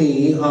reminds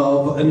me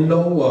of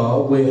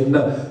Noah, when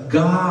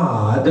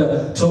God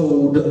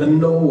told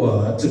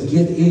Noah to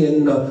get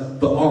in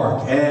the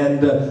ark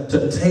and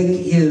to take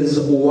his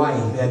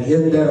wife. And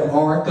in that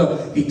ark,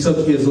 he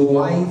took his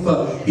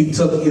wife, he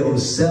took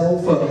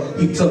himself,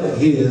 he took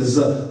his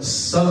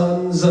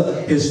sons,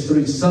 his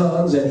 3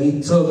 sons, and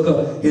he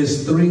took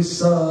his 3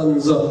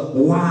 sons'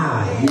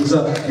 wives,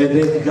 and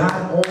they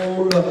got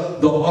on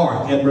the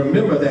ark. And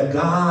remember that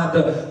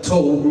God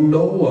told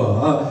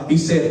Noah, He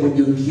said, when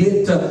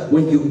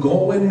you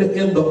go in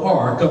the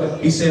ark,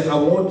 He said, I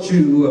want want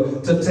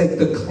you to take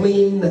the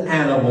clean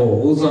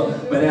animals,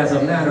 but as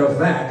a matter of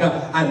fact,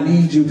 I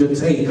need you to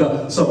take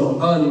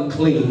some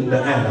unclean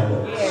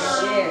animals.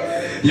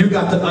 You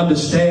got to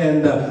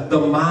understand the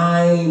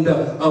mind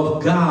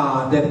of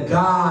God, that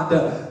God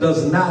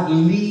does not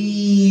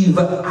leave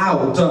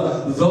out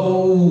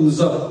those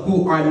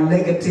who are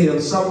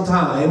negative.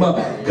 Sometimes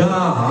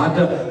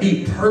God,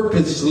 he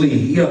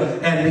purposely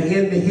and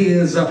in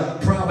his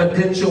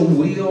providential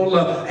will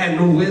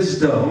and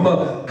wisdom,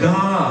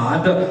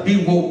 God,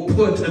 he will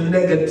put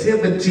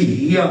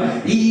negativity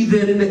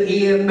even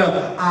in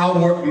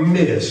our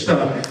midst.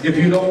 If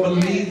you don't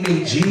believe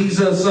me,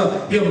 Jesus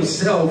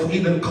himself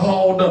even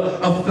called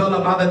a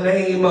fella by the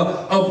name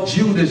of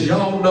Judas.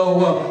 Y'all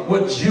know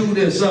what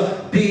Judas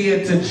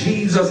did to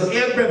Jesus.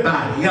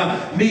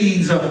 Everybody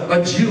needs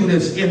a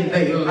Judas in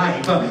their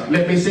life.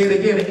 Let me say it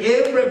again.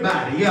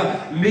 Everybody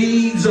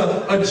needs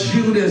a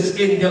Judas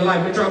in your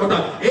life. We're talking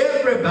about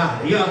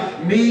everybody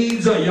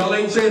needs y'all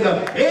ain't saying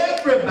that.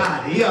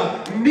 Everybody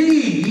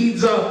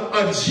needs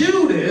a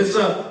Judas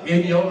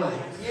in your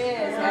life.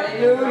 Yes,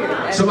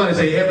 hallelujah. Somebody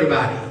say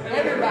everybody.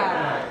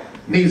 Everybody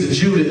needs a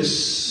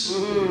Judas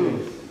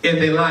in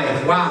their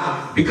life.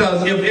 Why?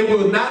 Because if it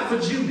were not for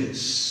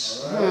Judas,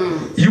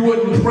 you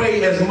wouldn't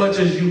pray as much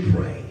as you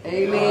pray.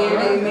 Amen,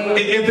 amen.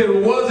 If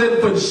it wasn't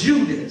for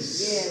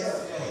Judas,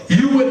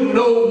 you wouldn't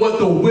know what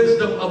the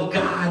wisdom of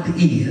God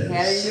is.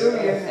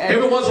 Hallelujah.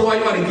 Every once in a while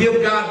you ought to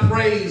give God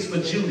praise for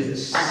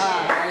Judas.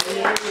 I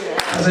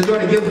said you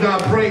ought to give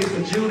God praise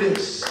for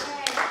Judas.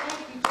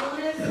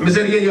 Let me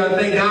say it again. You ought to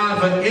thank God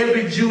for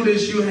every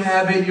Judas you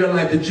have in your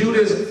life. The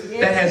Judas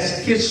that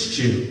has kissed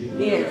you.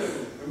 Yes.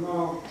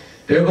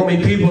 There are going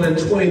to be people in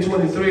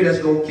 2023 that's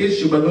going to kiss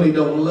you but really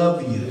don't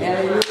love you.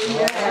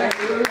 Hallelujah.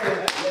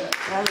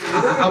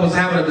 I was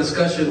having a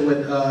discussion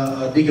with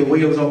Deacon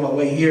Williams on my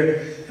way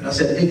here, and I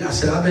said,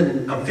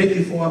 I'm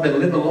 54, I've been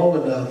living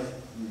long enough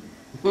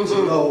to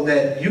know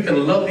that you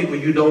can love people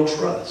you don't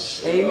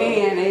trust.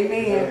 Amen,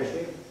 amen.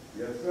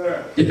 Yes,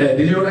 sir. Yeah, did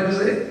you hear what I just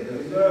said?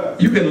 Yes, sir.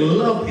 You can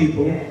love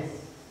people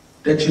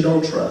that you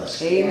don't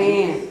trust.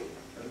 Amen.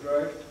 That's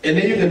right. And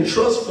then you can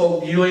trust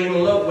folk you ain't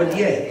in love with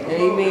yet.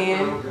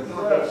 Amen.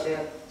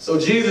 So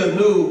Jesus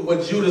knew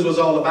what Judas was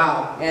all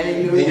about.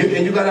 Hallelujah.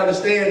 And you got to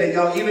understand that,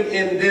 y'all, even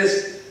in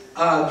this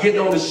getting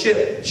on the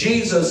ship,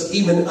 Jesus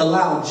even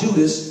allowed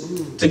Judas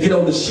to get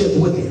on the ship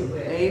with him.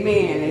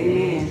 Amen,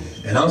 amen.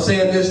 And I'm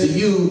saying this to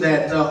you,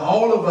 that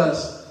all of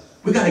us,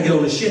 we got to get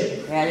on the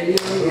ship.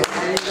 Hallelujah.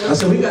 I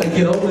said we got to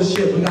get on the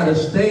ship. We got to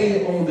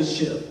stay on the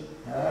ship.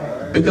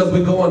 Because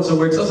we're going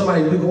somewhere. Tell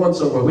somebody we're going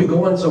somewhere. We're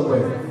going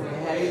somewhere.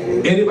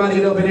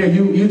 Anybody up in here,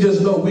 you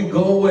just know we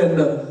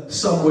going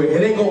somewhere.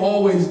 It ain't going to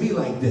always be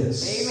like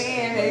this.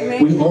 Amen,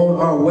 amen. We on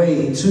our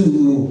way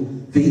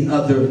to the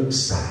other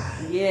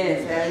side.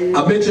 Yes,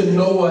 I mentioned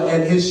Noah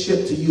and his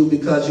ship to you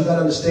because you got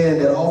to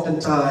understand that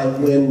oftentimes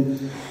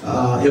when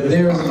if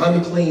there's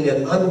unclean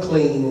and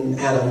unclean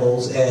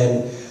animals,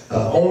 and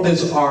on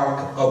this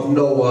ark of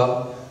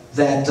Noah,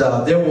 that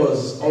there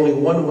was only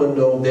one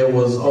window, there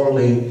was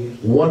only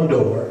one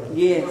door.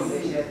 yes.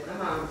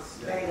 Come on,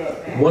 straight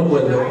up. One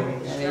window,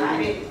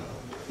 Straight.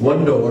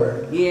 one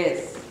door.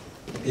 Yes.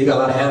 You got a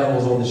lot of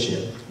animals on the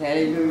ship.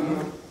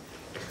 Hallelujah.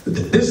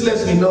 This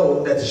lets me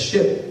know that the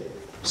ship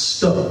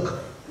stunk.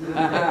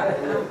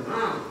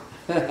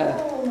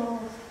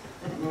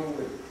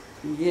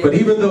 Yes. But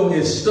even though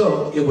it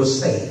stunk, it was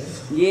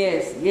safe.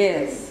 Yes,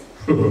 yes.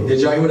 Did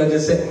y'all hear what I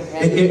just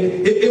said?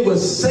 It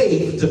was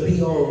safe to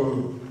be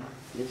on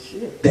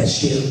that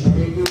ship.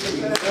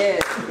 Yes,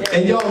 yes.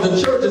 And y'all,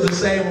 the church is the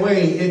same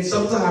way.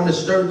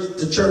 Sometimes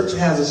the church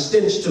has a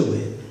stench to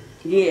it.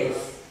 Yes.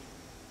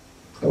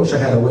 I wish I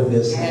had a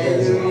witness.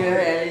 Hallelujah,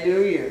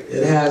 hallelujah.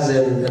 It has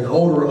an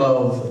odor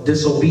of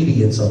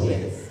disobedience on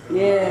it.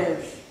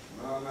 Yes.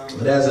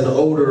 It has an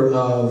odor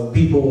of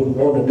people who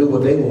want to do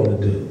what they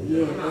want to do.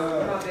 Yes.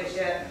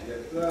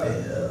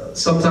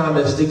 Sometimes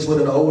it sticks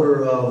with an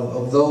odor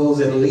of those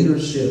in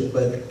leadership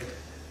but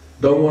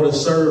don't want to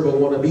serve but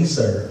want to be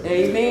served.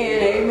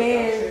 Amen,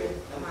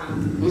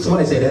 amen.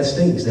 Somebody say that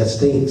stinks, that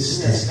stinks,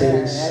 that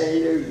stinks.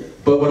 Hallelujah.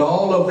 But with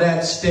all of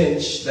that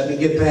stench, let me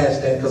get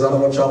past that because I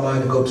don't want y'all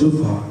mind to go too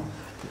far.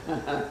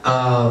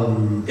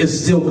 It's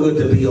still good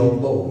to be on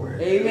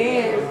board.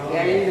 Amen.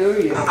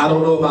 Hallelujah. I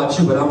don't know about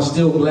you, but I'm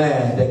still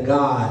glad that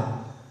God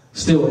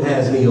still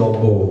has me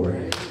on board.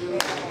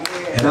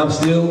 And I'm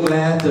still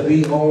glad to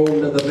be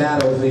on the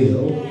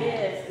battlefield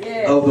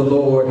of the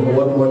Lord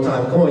one more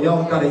time. Come on,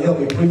 y'all got to help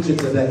me preach it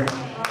today.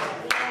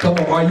 Come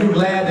on, are you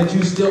glad that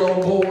you're still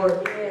on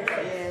board?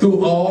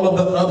 Through all of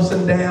the ups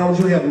and downs,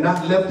 you have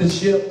not left the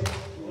ship.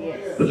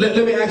 Let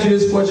me ask you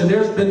this question.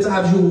 There's been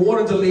times you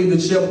wanted to leave the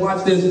ship,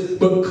 watch this,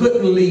 but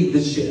couldn't leave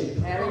the ship.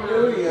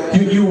 Hallelujah.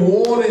 You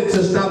wanted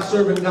to stop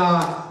serving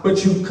God,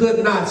 but you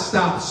could not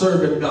stop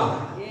serving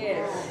God.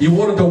 You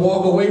wanted to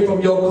walk away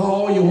from your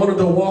call. You wanted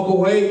to walk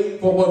away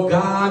from what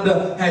God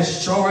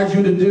has charged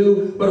you to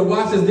do. But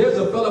watch this. There's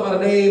a fellow by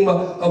the name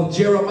of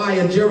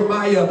Jeremiah.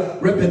 Jeremiah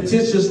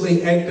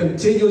repetitiously and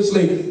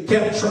continuously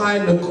kept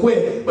trying to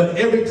quit. But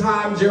every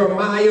time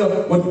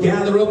Jeremiah would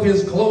gather up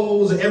his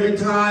clothes, every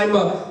time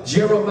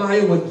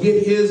Jeremiah would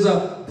get his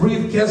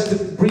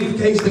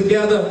briefcase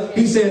together,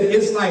 he said,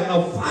 it's like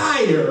a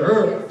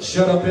fire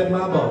shut up in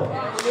my bones.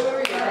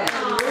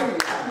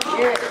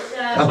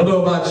 I don't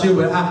know about you,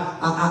 but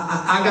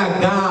I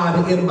got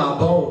God in my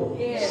bones.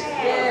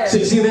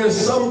 See, there's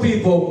some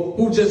people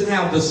who just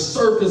have the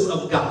surface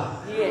of God.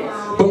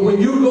 But when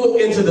you go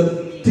into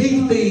the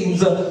deep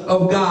things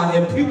of God,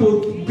 and people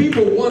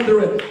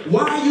wondering,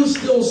 why are you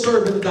still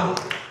serving God?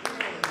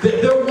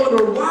 They're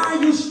wondering, why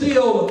are you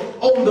still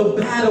on the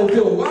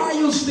battlefield? Why are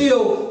you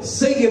still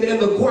singing in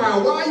the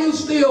choir? Why are you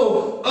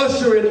still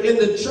ushering in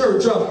the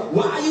church?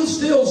 Why are you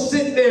still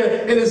sitting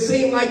there and it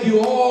seems like you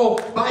all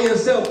by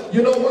yourself?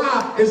 You know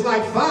why? It's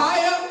like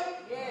fire.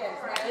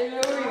 Yes,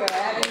 hallelujah,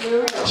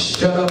 hallelujah.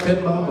 Shut up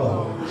in my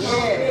bones.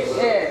 Yes,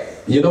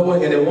 yes. You know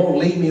what? And it won't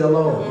leave me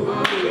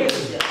alone.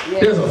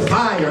 There's a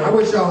fire. I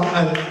wish y'all,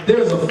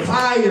 there's a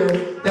fire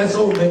that's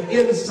on the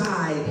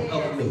inside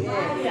of me.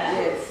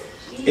 Yes.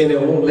 And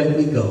it won't let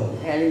me go.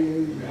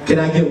 Hallelujah. Can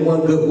I get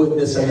one good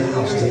witness in the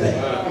house today?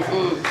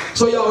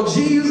 So y'all,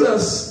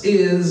 Jesus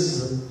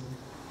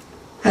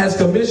has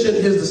commissioned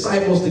his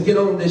disciples to get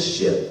on this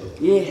ship.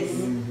 Yes.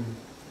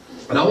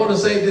 And I want to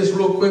say this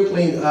real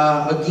quickly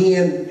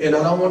again, and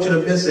I don't want you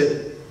to miss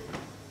it.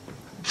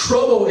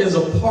 Trouble is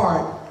a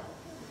part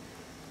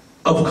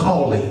of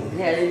calling.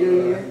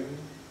 Hallelujah.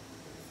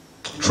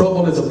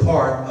 Trouble is a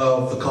part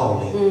of the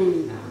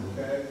calling.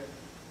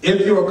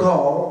 If you're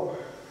called,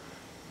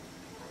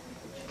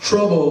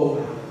 trouble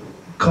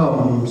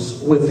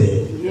comes with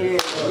it.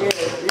 Yes, yes,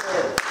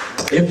 yes.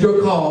 If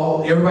you're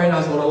called, everybody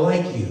not going to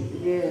like you.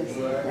 Yes.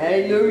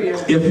 Hallelujah.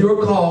 If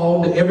you're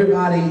called,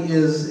 everybody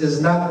is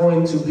not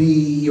going to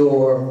be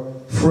your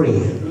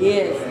friend.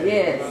 Yes,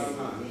 yes.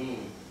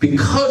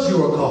 Because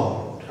you are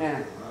called.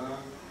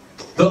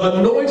 The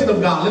anointing of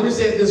God, let me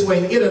say it this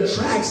way, it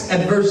attracts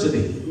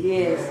adversity.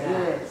 Yes,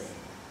 yes.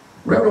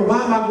 Reverend,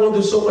 why am I going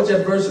through so much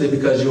adversity?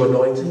 Because you're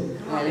anointed.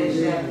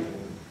 Hallelujah.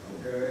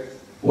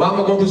 Why am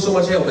I going through so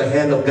much hell? The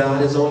hand of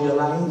God is on your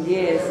life.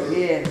 Yes,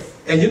 yes.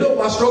 And you know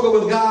my struggle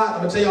with God? I'm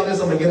going to tell y'all this.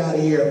 I'm going to get out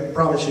of here. I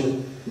promise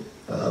you.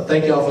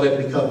 Thank y'all for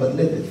letting me come. But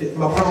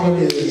my problem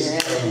is,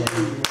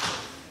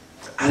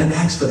 I didn't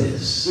ask for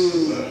this.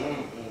 Say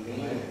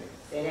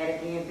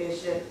that again,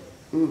 Bishop.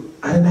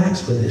 I didn't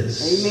ask for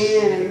this.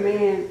 Amen,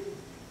 amen.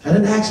 I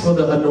didn't ask for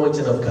the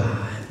anointing of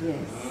God.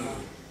 Yes.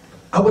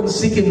 I wasn't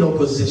seeking no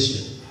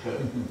position.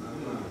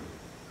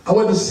 I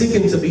wasn't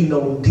seeking to be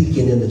no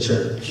deacon in the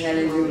church.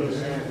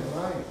 Hallelujah.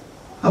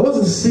 I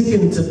wasn't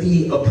seeking to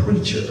be a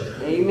preacher.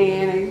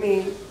 Amen,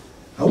 amen.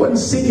 I wasn't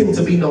seeking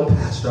to be no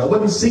pastor. I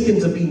wasn't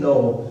seeking to be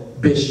no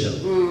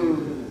bishop.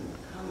 Come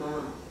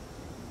on.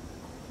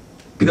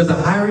 Because the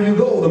higher you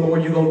go, the more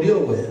you're going to deal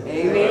with.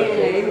 Amen,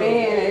 amen,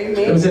 amen.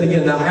 Let me say it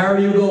again. The higher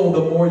you go,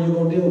 the more you're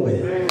going to deal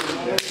with.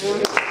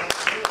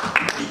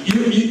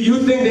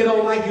 You think they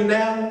don't like you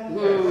now?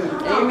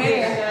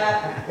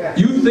 Amen.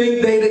 You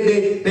think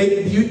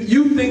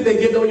you think they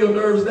get on your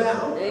nerves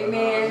now?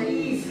 Amen.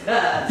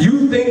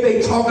 You think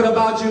they talking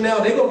about you now?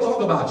 They gonna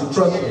talk about you.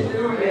 Trust me.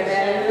 Hallelujah.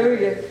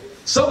 Hallelujah.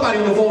 Somebody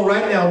on the phone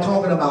right now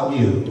talking about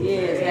you.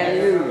 Yes,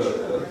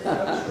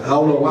 hallelujah. I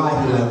don't know why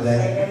he like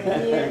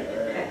that.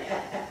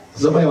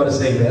 Somebody ought to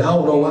say that. I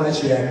don't know why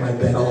she act like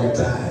that all the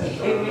time.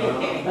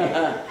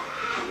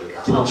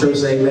 Can the church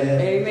say amen?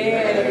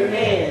 Amen,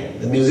 amen.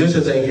 The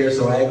musicians ain't here,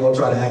 so I ain't going to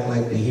try to act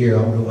like they're here.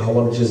 I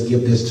want to just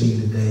give this to you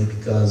today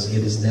because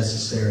it is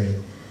necessary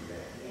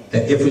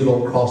that if we're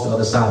going to cross the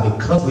other side,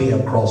 because we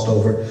have crossed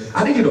over.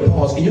 I need you to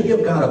pause. Can you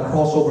give God a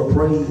crossover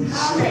praise?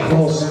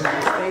 No.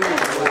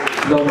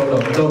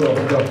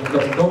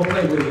 Don't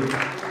play with it.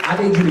 I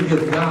need you to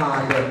give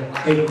God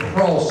a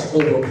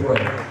crossover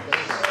praise.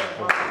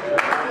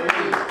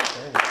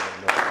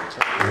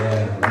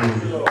 Yeah,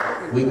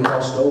 we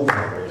crossed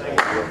over.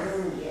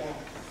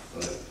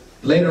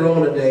 Later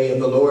on today, if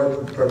the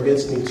Lord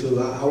permits me to,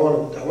 I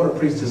want to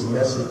preach this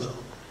message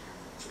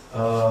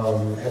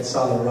at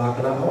Solid Rock,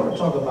 and I want to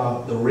talk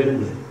about the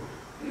remnant.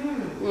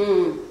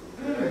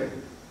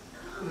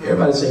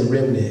 Everybody say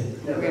remnant.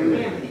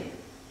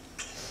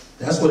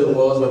 That's what it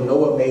was when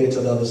Noah made it to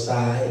the other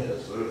side.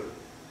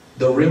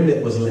 The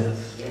remnant was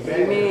left.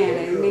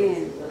 Amen,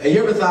 amen. And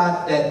you ever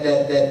thought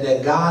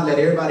that God let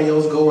everybody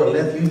else go and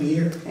left you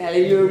here?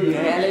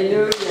 Hallelujah,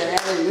 hallelujah,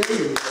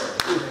 hallelujah.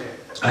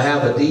 I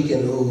have a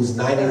deacon who's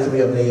 93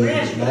 of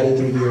age,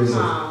 93 years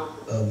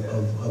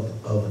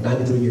of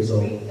 93 years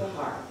old,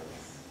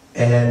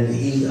 and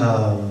he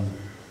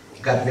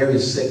got very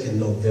sick in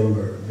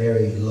November,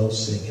 very low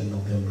sick in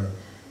November,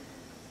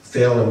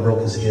 fell and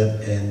broke his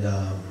hip, and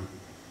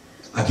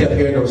I kept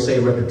hearing him say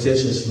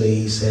repetitiously,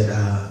 he said,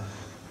 I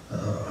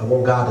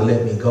want God to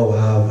let me go.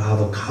 I've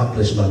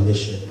accomplished my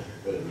mission.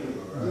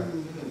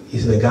 He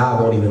said, God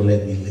won't even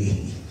let me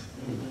leave.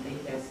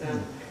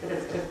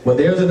 When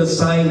there's an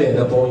assignment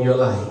upon your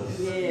life.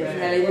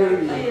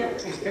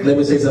 Let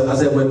me say something. I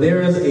said, when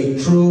there is a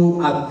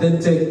true,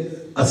 authentic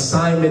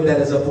assignment that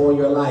is upon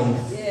your life.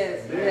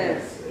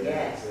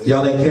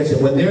 Y'all ain't catch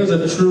it. When there's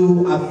a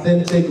true,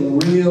 authentic,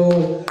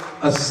 real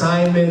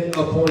assignment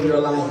upon your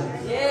life.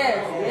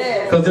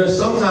 Because there's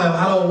sometimes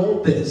I don't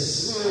want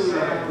this.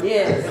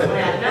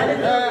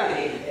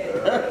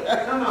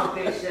 Come on,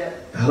 Bishop.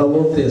 I don't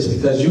want this,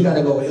 because you got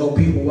to go help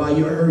people while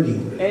you're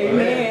hurting.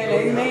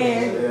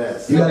 Amen.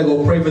 You got to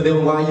go pray for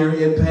them while you're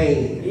in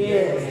pain.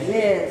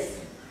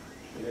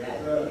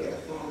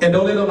 And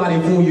don't let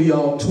nobody fool you,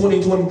 y'all.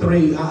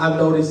 2023, I've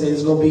noticed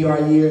it's going to be our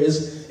year.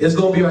 It's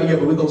going to be our year,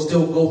 but we're going to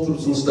still go through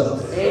some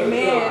stuff.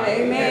 Amen.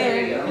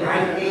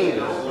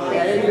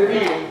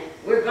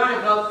 We're going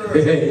to go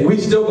through it. We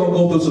still going to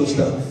go through some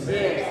stuff.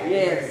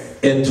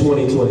 In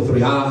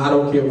 2023. I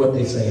don't care what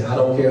they say. I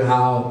don't care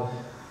how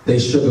they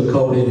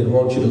sugarcoat it and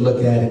want you to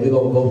look at it. We're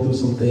going to go through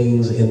some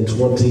things in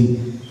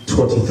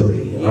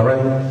 2023. All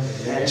right?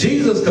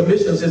 Jesus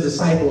commissions his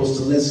disciples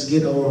to let's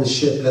get on the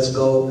ship. Let's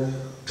go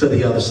to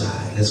the other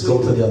side. Let's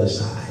go to the other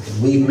side.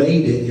 And we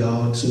made it,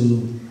 y'all,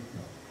 to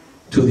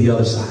the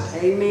other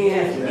side.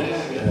 Amen.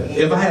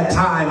 If I had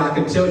time, I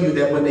can tell you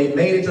that when they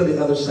made it to the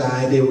other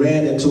side, they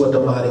ran into a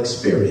demonic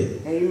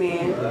spirit.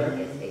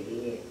 Amen.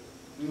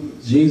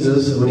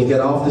 Jesus, when he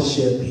got off the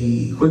ship,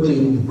 he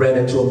quickly ran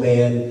into a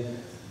man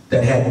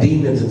that had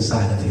demons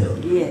inside of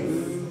him.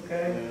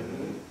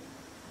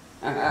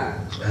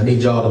 I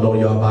need y'all to know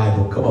your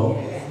Bible. Come on.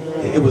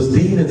 It was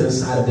demons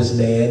inside of this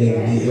man,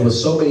 and it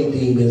was so many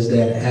demons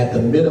that at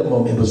the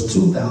minimum it was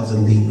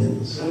 2,000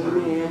 demons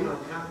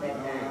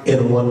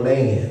in one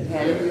man.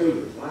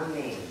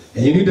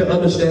 And you need to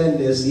understand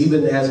this,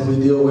 even as we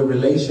deal with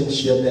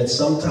relationship, that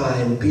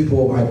sometimes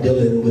people are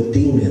dealing with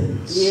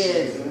demons.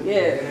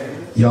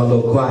 Y'all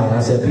look quiet.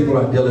 I said people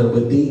are dealing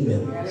with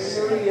demons.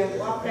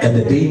 And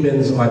the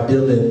demons are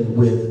dealing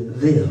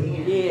with them.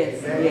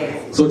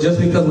 So just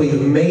because we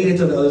made it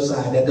to the other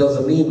side, that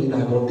doesn't mean we're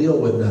not going to deal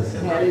with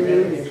nothing.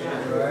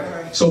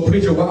 So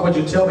preacher, why would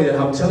you tell me that?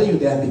 I'm telling you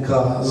that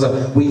because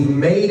we've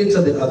made it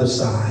to the other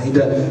side,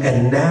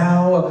 and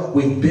now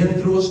we've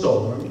been through a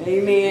storm.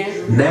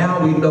 Amen. Now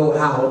we know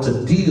how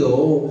to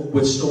deal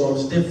with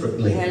storms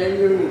differently. Can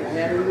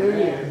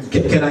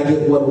I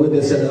get one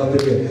witness in up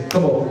here?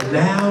 Come on.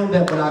 Now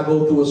that when I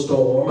go through a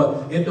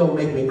storm, it don't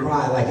make me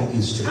cry like it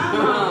used to.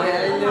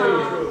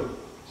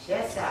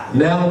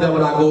 Now that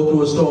when I go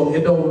through a storm,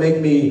 it don't make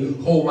me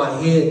hold my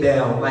head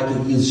down like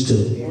it used to.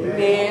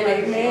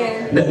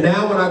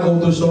 Now when I go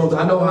through storms,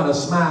 I know how to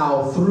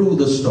smile through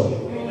the storm.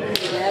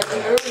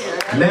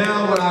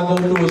 Now when I go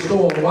through a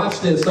storm,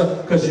 watch this,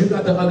 because you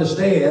got to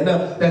understand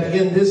that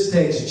in this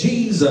text,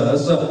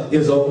 Jesus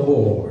is on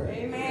board.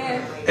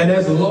 And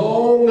as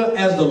long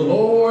as the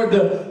Lord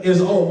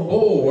is on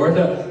board,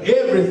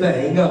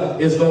 everything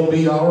is going to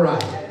be all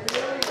right.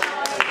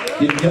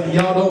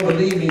 Y'all don't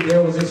believe me.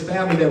 There was this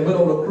family that went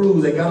on a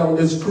cruise. They got on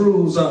this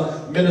cruise,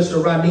 Minister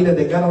Ranita,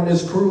 they got on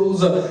this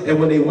cruise, and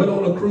when they went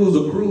on the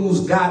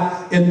cruise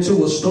got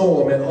into a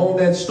storm, and on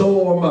that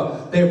storm,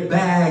 their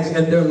bags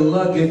and their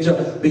luggage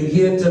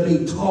began to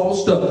be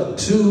tossed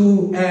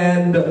to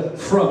and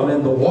from,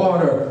 and the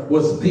water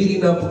was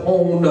beating up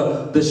on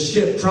the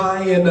ship,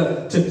 trying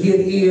to get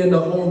in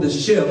on the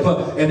ship,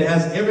 and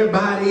as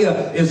everybody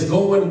is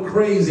going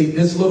crazy,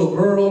 this little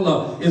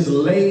girl is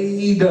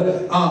laid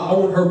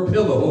on her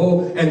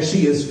pillow, and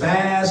she is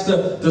fast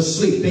to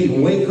sleep. They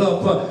wake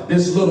up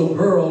this little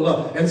girl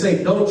and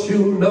say, don't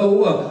you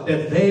know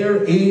that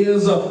there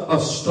is a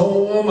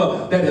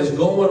storm that is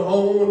going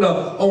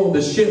on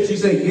the ship? She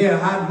said, yeah,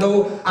 I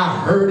know, I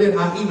heard it,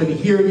 I even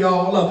hear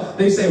y'all.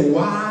 They say,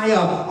 why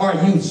are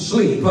you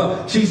asleep?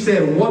 She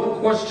said, one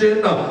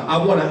question I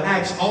want to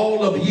ask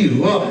all of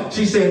you.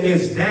 She said,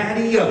 is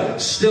Daddy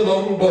still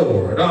on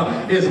board?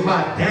 Is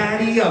my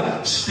daddy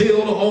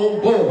still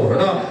on board?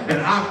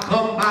 And I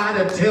come by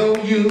to tell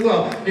you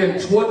in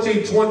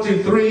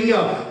 2023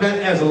 that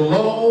as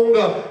long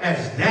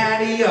as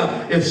Daddy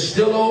is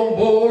still on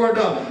board,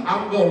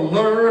 I'm going to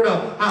learn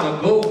how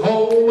to go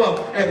home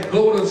and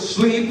go to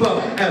sleep.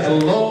 As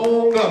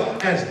long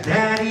as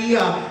Daddy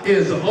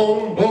is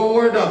on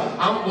board,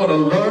 I'm going to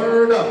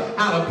learn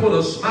how to put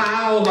a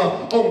smile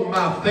on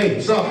my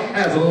face.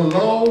 As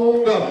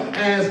long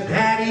as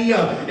Daddy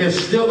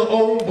is still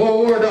on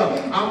board,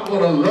 I'm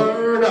going to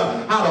learn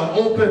how to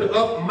open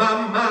up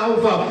my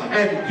mouth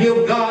and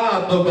give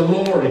God the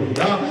glory.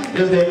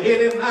 Is there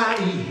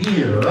anybody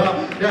here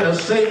that'll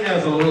say,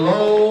 as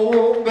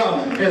long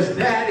as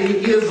Daddy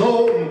is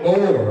on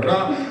board,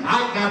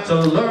 I got to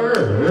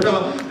learn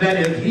that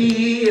if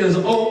he is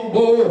on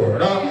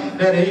board,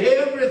 that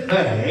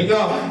everything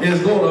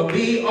is going to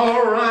be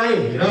all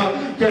right.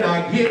 Can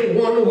I get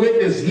one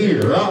witness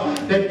here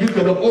that you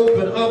can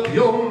open up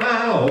your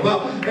mouth,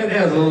 and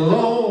as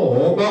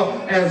long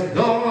as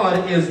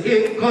God is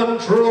in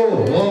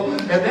control,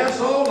 and that's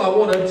all I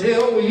want to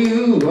tell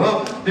you,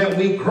 that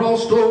we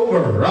crossed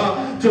over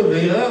to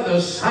the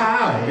other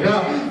side.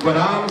 But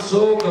I'm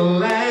so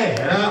glad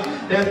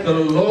that the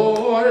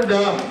Lord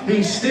Lord,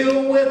 he's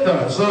still with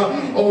us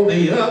on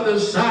the other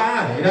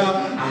side.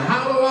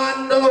 How do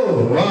I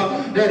know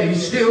that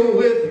he's still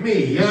with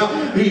me?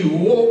 He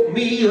woke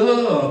me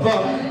up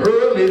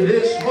early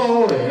this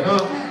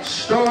morning,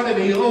 started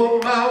me on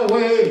my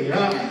way.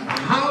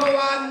 How do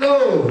I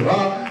know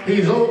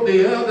he's on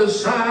the other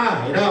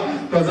side?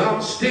 Because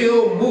I'm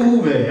still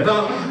moving,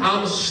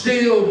 I'm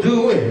still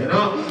doing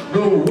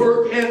the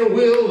work and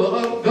will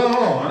of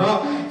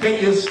God.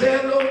 Can you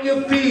stand on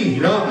your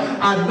feet?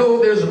 I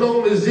know there's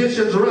no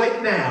musicians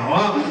right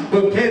now,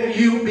 but can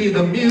you be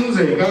the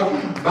music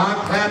by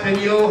clapping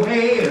your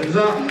hands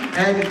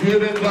and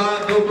giving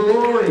God the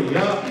glory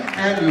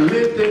and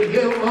lifting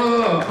him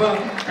up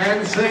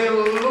and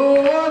saying,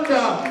 Lord,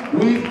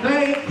 we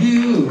thank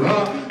you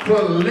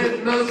for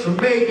letting us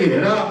make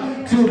it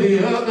to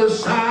the other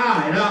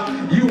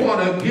side. You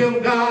want to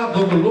give God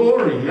the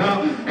glory.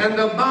 And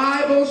the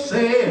Bible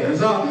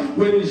says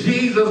when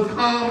Jesus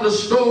calmed the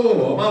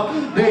storm,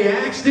 they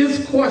asked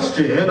this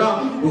question,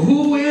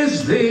 who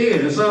is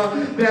this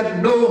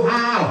that know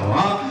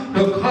how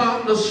to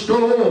calm the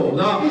storm?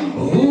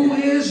 Who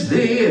is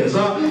this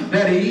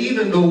that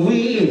even the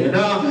wind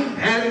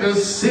and the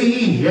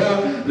sea,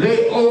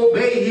 they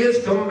obey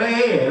his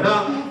command?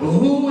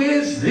 Who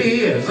is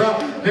this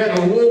that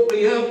woke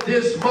me up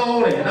this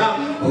morning?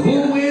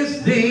 Who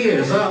is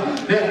this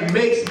that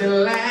makes me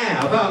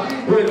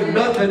laugh when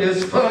nothing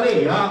is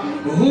funny?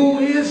 Who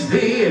is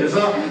this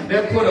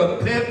that put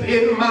a pep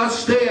in my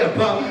step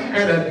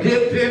and a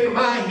dip in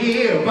my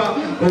hip?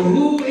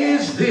 Who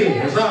is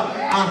this?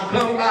 I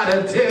come by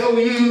to tell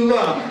you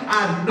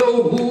I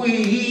know who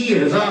he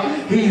is.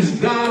 He's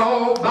God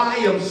all by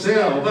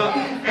himself.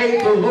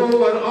 Ain't the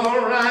Lord all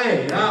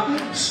right?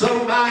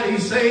 Somebody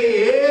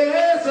say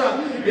yes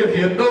if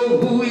you know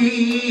who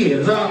he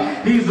is.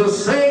 He's the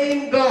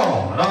same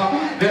God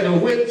that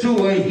went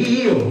to a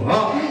hill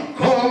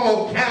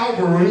called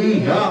Calvary.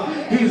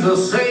 He's the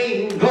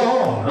same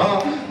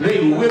God.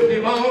 They whipped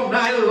him all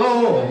night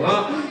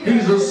long.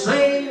 He's the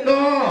same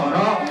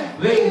God.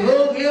 They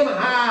hung him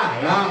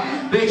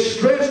high. They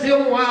stretched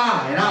him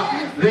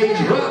wide. They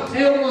dropped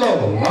him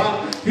low.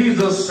 He's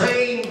the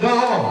same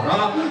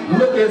God.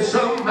 Look at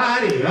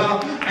somebody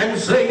and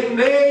say,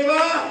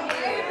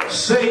 neighbor,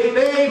 say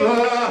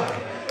neighbor.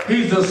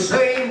 He's the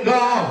same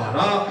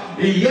God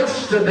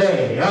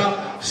yesterday,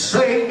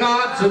 same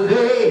God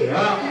today,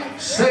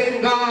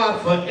 same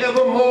God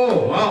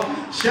forevermore.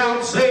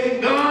 Shout,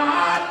 same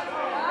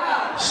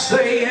God.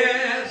 Say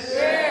yes.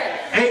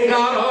 Ain't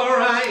God all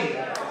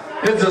right?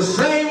 It's the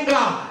same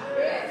God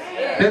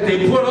that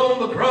they put on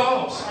the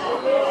cross.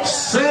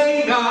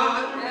 Same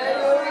God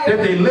that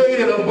they laid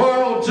in a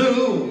borrowed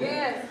tomb.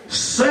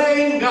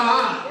 Same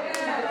God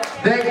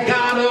that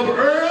got up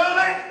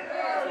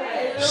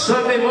early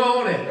Sunday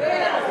morning.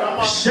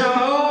 Shout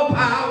all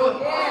power.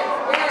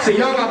 Say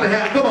y'all got to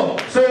have, come on.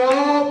 Say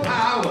all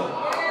power.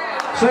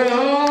 Say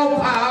all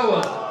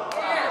power.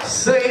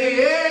 Say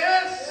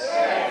yes.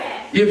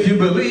 If you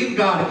believe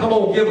God, come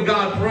on, give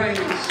God praise.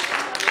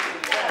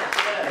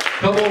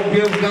 Come on,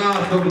 give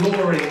God the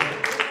glory.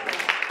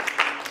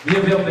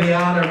 Give him the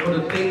honor for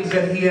the things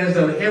that he has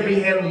done.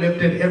 Every hand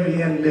lifted, every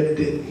hand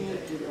lifted.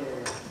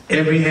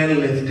 Every hand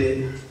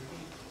lifted.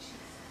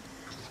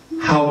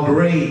 How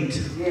great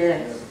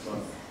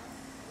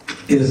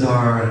is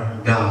our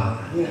God.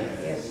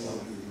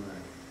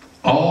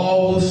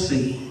 All will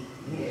see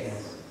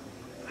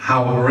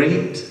how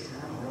great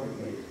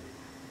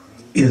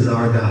is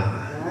our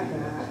God.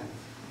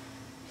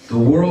 The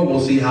world will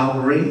see how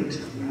great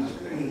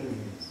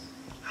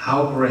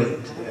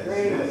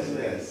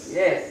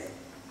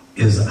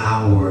is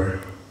our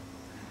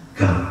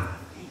God.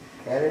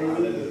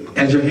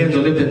 As your hands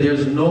are lifted,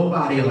 there's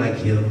nobody like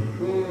him.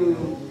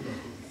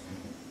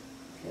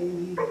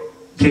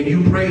 Can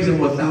you praise him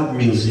without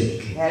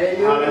music?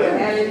 Hallelujah.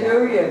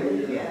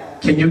 Hallelujah.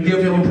 Can you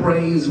give him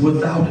praise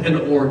without an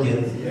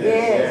organ?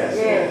 Yes,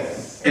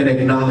 yes. And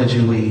acknowledge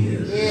who he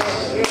is?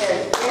 Yes,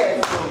 yes,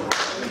 yes.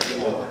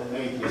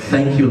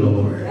 Thank you,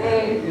 Lord.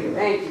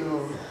 Thank you,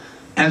 Lord.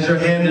 As your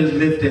hand is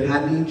lifted,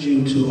 I need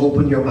you to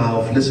open your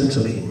mouth, listen to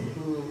me,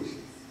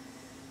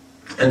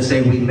 and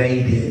say, we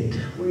made it.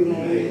 We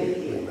made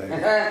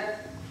it.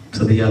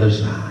 To the other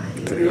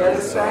side. To the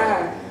other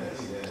side.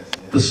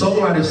 The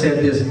songwriter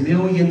said this,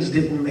 millions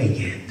didn't make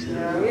it.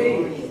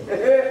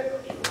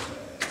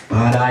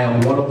 But I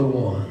am one of the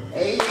ones.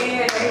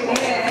 Amen,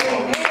 amen,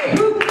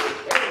 amen.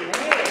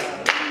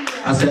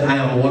 I said, I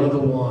am one of the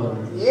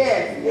ones.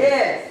 Yes,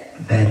 yes.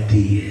 That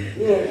did.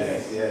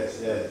 Yes, yes,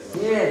 yes.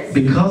 Yes.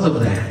 Because of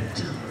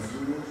that.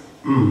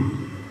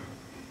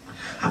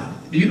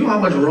 Do you know how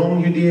much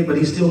wrong you did, but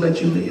he still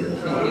let you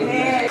live?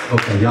 Amen.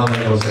 Okay, y'all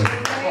ain't gonna say.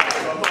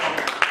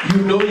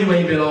 You know you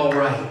ain't been all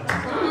right.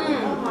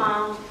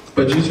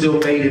 But you still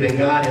made it, and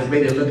God has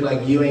made it look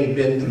like you ain't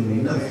been through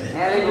nothing.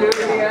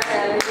 Hallelujah,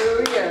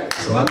 hallelujah.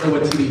 So I know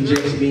what T.D.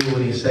 Jakes means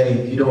when he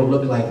say you don't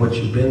look like what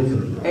you've been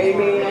through.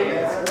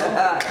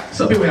 Amen.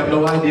 Some people have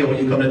no idea when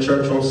you come to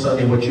church on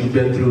Sunday what you've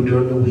been through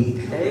during the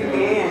week.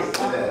 Amen.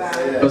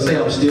 But say,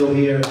 I'm still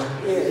here.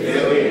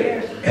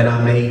 Yes. And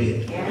I made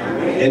it.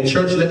 And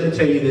church, let me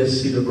tell you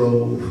this, Cedar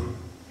Grove.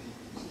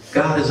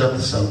 God is up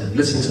to something.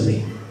 Listen to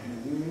me.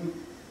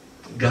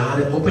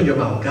 God, open your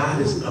mouth. God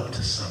is up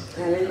to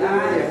something.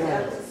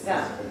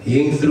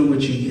 He ain't through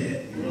with you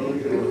yet.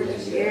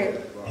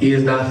 He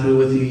is not through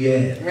with you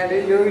yet.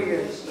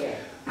 Hallelujah.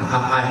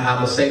 I'm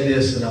going to say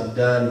this and I'm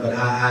done, but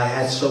I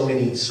had so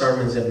many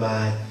sermons in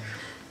my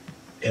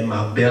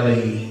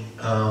belly.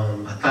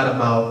 I thought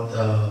about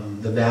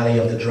the valley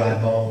of the dry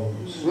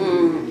bones.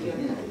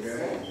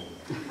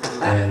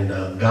 And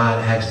God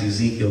asked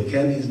Ezekiel,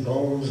 can these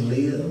bones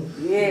live?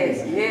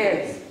 Yes,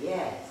 yes.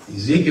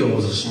 Ezekiel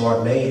was a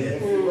smart man.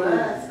 He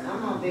was.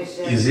 Come on,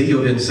 Bishop.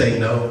 Ezekiel didn't say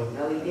no.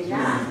 No, he did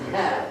not.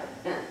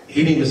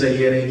 He didn't even say,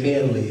 yeah, they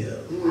can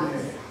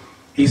live.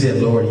 He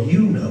said, Lord,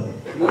 you know.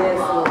 Yes,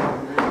 Lord.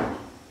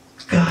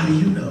 God,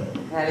 you know.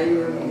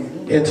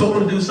 Hallelujah. And told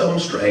him to do something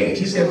strange.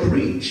 He said,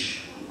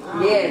 preach.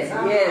 Yes,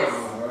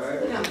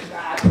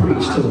 yes.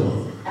 Preach to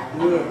him.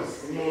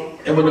 Yes.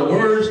 And when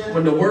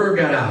the word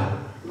got out,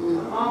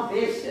 Come on,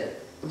 Bishop.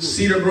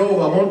 Cedar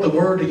Grove, I want the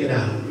word to get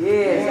out.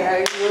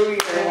 Yes,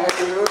 hallelujah.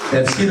 Hallelujah.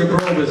 That Cedar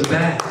Grove is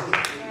back.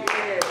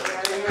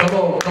 Yes, Come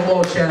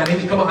on, Chad.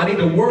 I need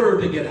the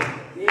word to get out.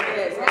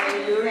 yes,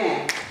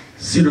 hallelujah.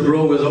 Cedar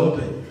Grove is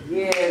open.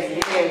 Yes,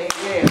 yes,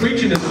 yes.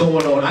 Preaching is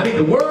going on. I need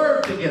the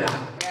word to get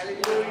out.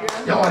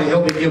 Hallelujah. Y'all ought to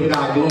help me give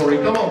God glory.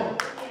 Come on.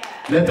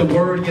 Let the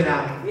word get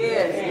out.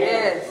 Yes,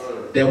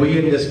 yes. That we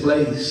in this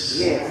place.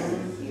 Yes.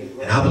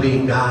 And I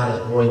believe God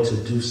is going to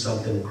do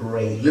something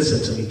great.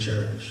 Listen to me,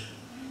 church.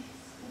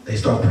 They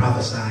start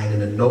prophesying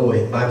and the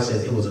noise. The Bible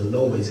says it was a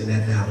noise in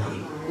that valley.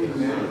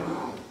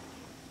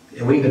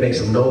 And we need to make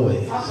some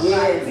noise. Yes,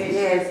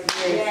 yes,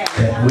 yes.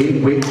 That we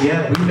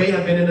may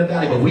have been in the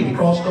valley, but we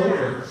crossed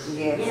over.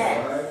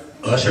 Yes.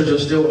 Ushers are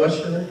still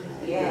ushering.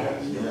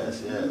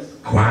 Yes.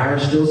 Choir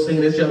still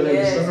singing. This young lady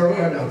Yes, sung her yes.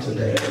 heart out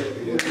today.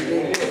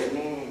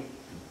 Amen.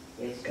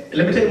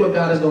 Let me tell you what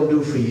God is going to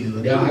do for you.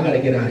 Now, I got to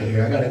get out of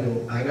here.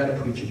 I got to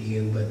preach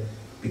again. But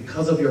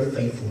because of your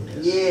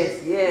faithfulness.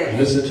 Yes, yes.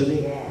 Listen to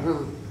me.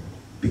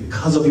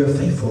 Because of your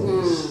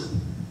faithfulness.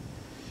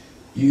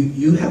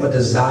 You have a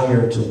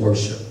desire to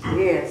worship.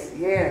 Yes,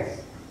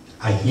 yes.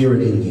 I hear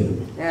it in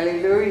you.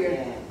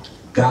 Hallelujah.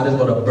 God is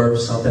going to birth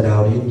something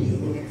out in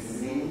you.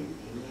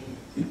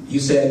 Yes. You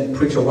said,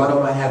 preacher, why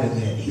don't I have it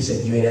yet? He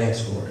said, you ain't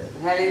asked for it.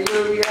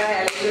 Hallelujah,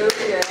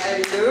 hallelujah,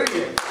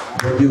 hallelujah.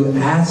 When you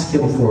ask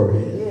him for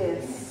it,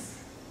 Yes.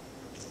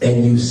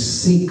 and you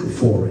seek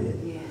for it,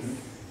 Yes.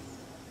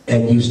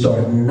 and you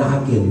start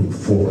knocking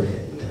for it,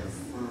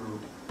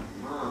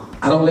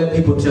 I don't let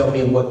people tell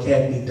me what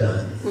can't be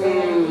done.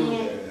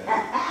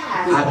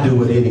 I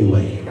do it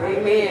anyway.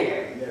 Amen.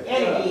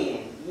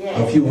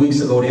 A few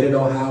weeks ago, they didn't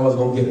know how I was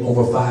going to get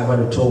over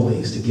 500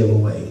 toys to give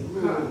away.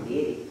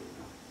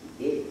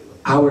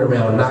 I went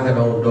around knocking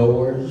on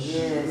doors,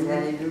 Yes,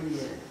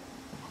 hallelujah.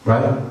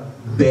 right?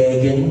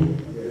 Begging.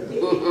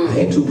 I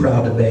ain't too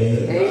proud to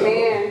beg.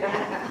 Amen.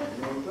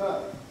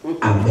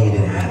 I made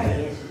it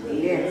happen.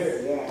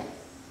 Yes.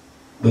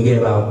 We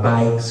gave out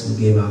bikes, we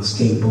gave out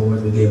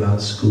skateboards, we gave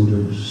out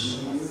scooters,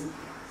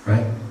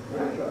 right?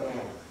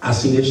 I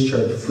see this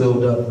church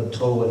filled up with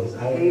toys.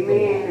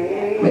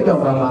 Amen. Maybe I'm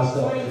by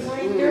myself.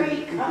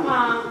 2023, come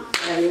on.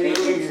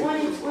 Vision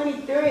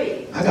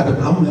 2023.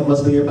 I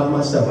must be here by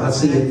myself. I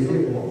see it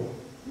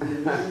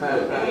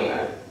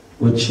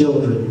with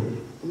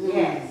children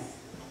Yes.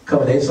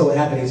 coming. They're so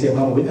happy. They say,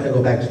 Mama, we got to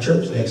go back to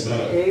church next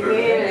Sunday.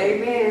 Amen.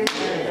 Amen.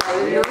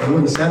 Hallelujah. It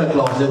wasn't Santa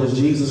Claus, it was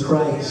Jesus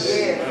Christ.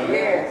 Yes,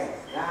 yes.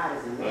 God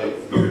is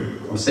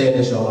amazing. I'm saying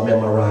this, y'all. I'm in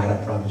my ride,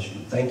 I promise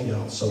you. Thank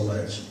y'all so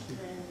much.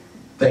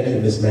 Thank you,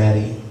 Miss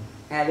Maddie.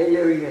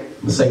 Hallelujah. I'm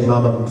going to say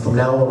Mama, from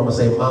now on, I'm going to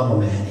say Mama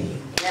Maddie.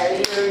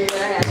 Hallelujah.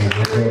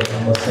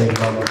 I'm going to say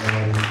Mama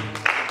Maddie.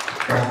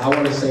 I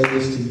want to say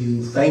this to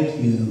you. Thank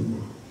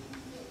you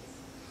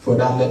for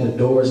not letting the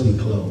doors be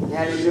closed.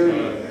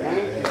 Hallelujah.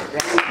 Thank you.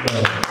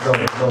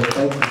 No,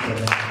 thank you for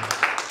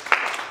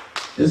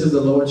that. This is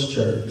the Lord's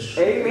church.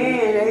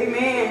 Amen.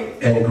 Amen.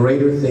 And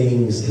greater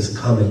things is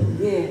coming.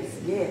 Yes,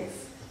 yes.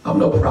 I'm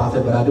no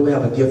prophet, but I do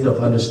have a gift of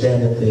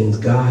understanding things.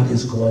 God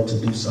is going to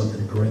do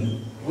something great.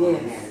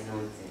 Yes.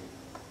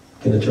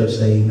 Can the church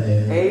say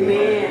amen?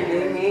 Amen.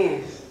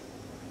 Amen.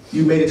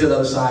 You made it to the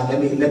other side.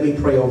 Let me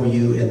pray over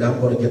you, and I'm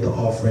going to get the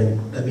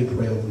offering. Let me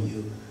pray over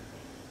you.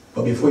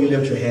 But before you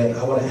lift your hand,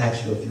 I want to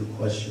ask you a few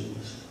questions.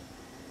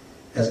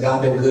 Has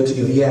God been good to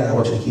you? Yeah, I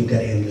want you to keep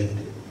that hand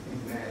lifted.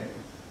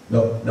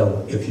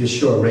 No. If you're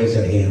sure, raise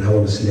that hand. I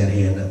want to see that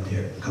hand up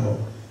there. Come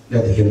on.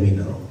 Let the enemy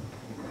know.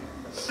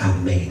 I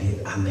made it.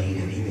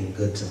 He's been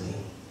good to me.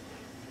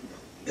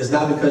 It's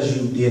not because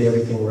you did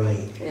everything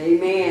right.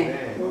 Amen.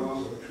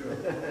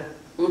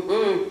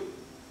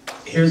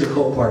 Here's the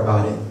cool part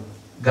about it.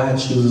 God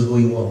chooses who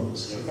he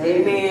wants.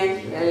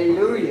 Amen.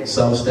 Hallelujah.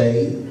 Some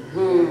stayed.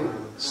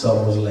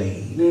 Some was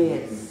laid.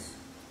 Yes.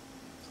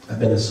 I've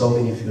been to so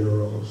many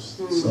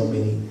funerals, so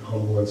many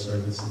homeborn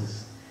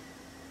services.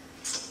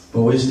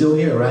 But we're still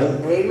here, right?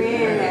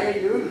 Amen.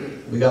 Hallelujah.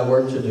 We got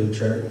work to do,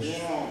 church.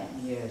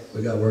 Yes.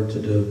 We got work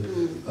to do.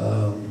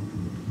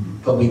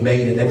 but we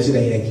made it. Let me see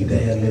that hand, keep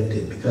that hand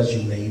lifted, because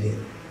you made it.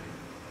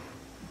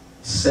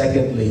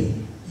 Secondly,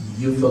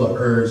 you feel an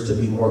urge to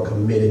be more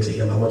committed to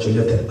him. I want you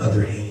to lift that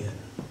other hand.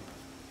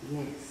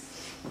 Yes.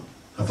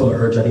 I feel an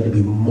urge, I need to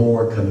be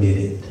more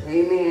committed.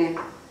 Amen.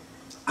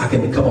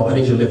 Come on, I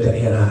need you to lift that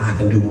hand. I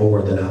can do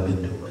more than I've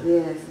been doing.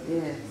 Yes,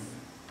 yes.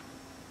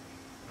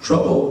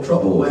 Trouble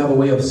will have a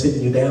way of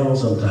sitting you down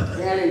sometimes.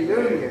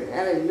 Hallelujah,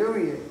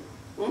 hallelujah.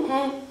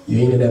 You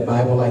ain't in that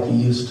Bible like you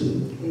used to.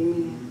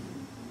 Amen.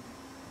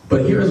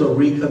 But here's a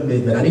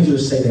recommitment. I need you to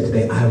say that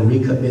today. I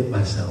recommit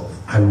myself.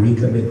 I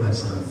recommit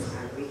myself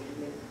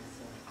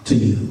to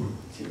you.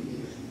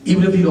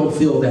 Even if you don't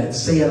feel that,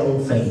 say it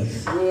on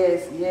faith.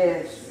 Yes,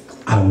 yes.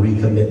 I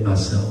recommit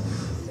myself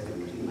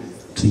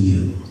to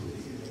you.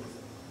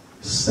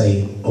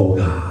 Say, oh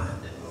God,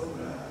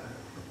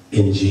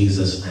 in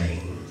Jesus'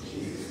 name,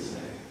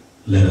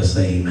 let us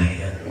say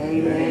amen.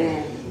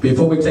 Amen.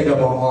 Before we take up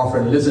our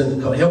offering,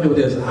 listen, come help me with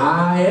this.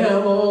 I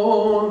am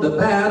on the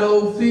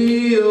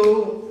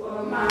battlefield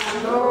for my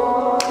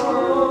Lord.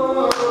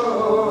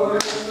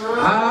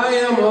 I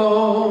am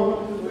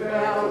on the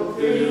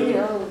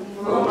battlefield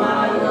for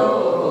my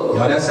Lord.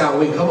 Y'all, that's how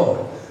we come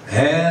on.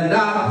 And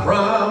I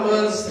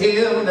promised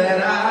him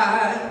that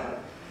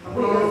I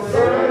will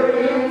serve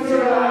him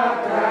till I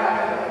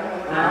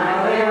die.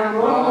 I am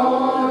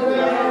on the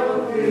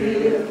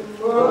battlefield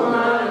for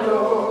my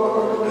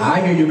Lord.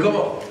 I hear you. Come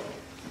on.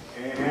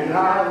 And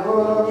I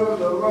was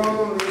a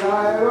lonely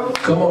idol.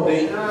 Come on,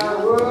 Dave. And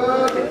I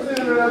was a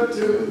sinner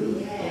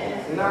too.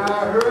 And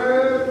I heard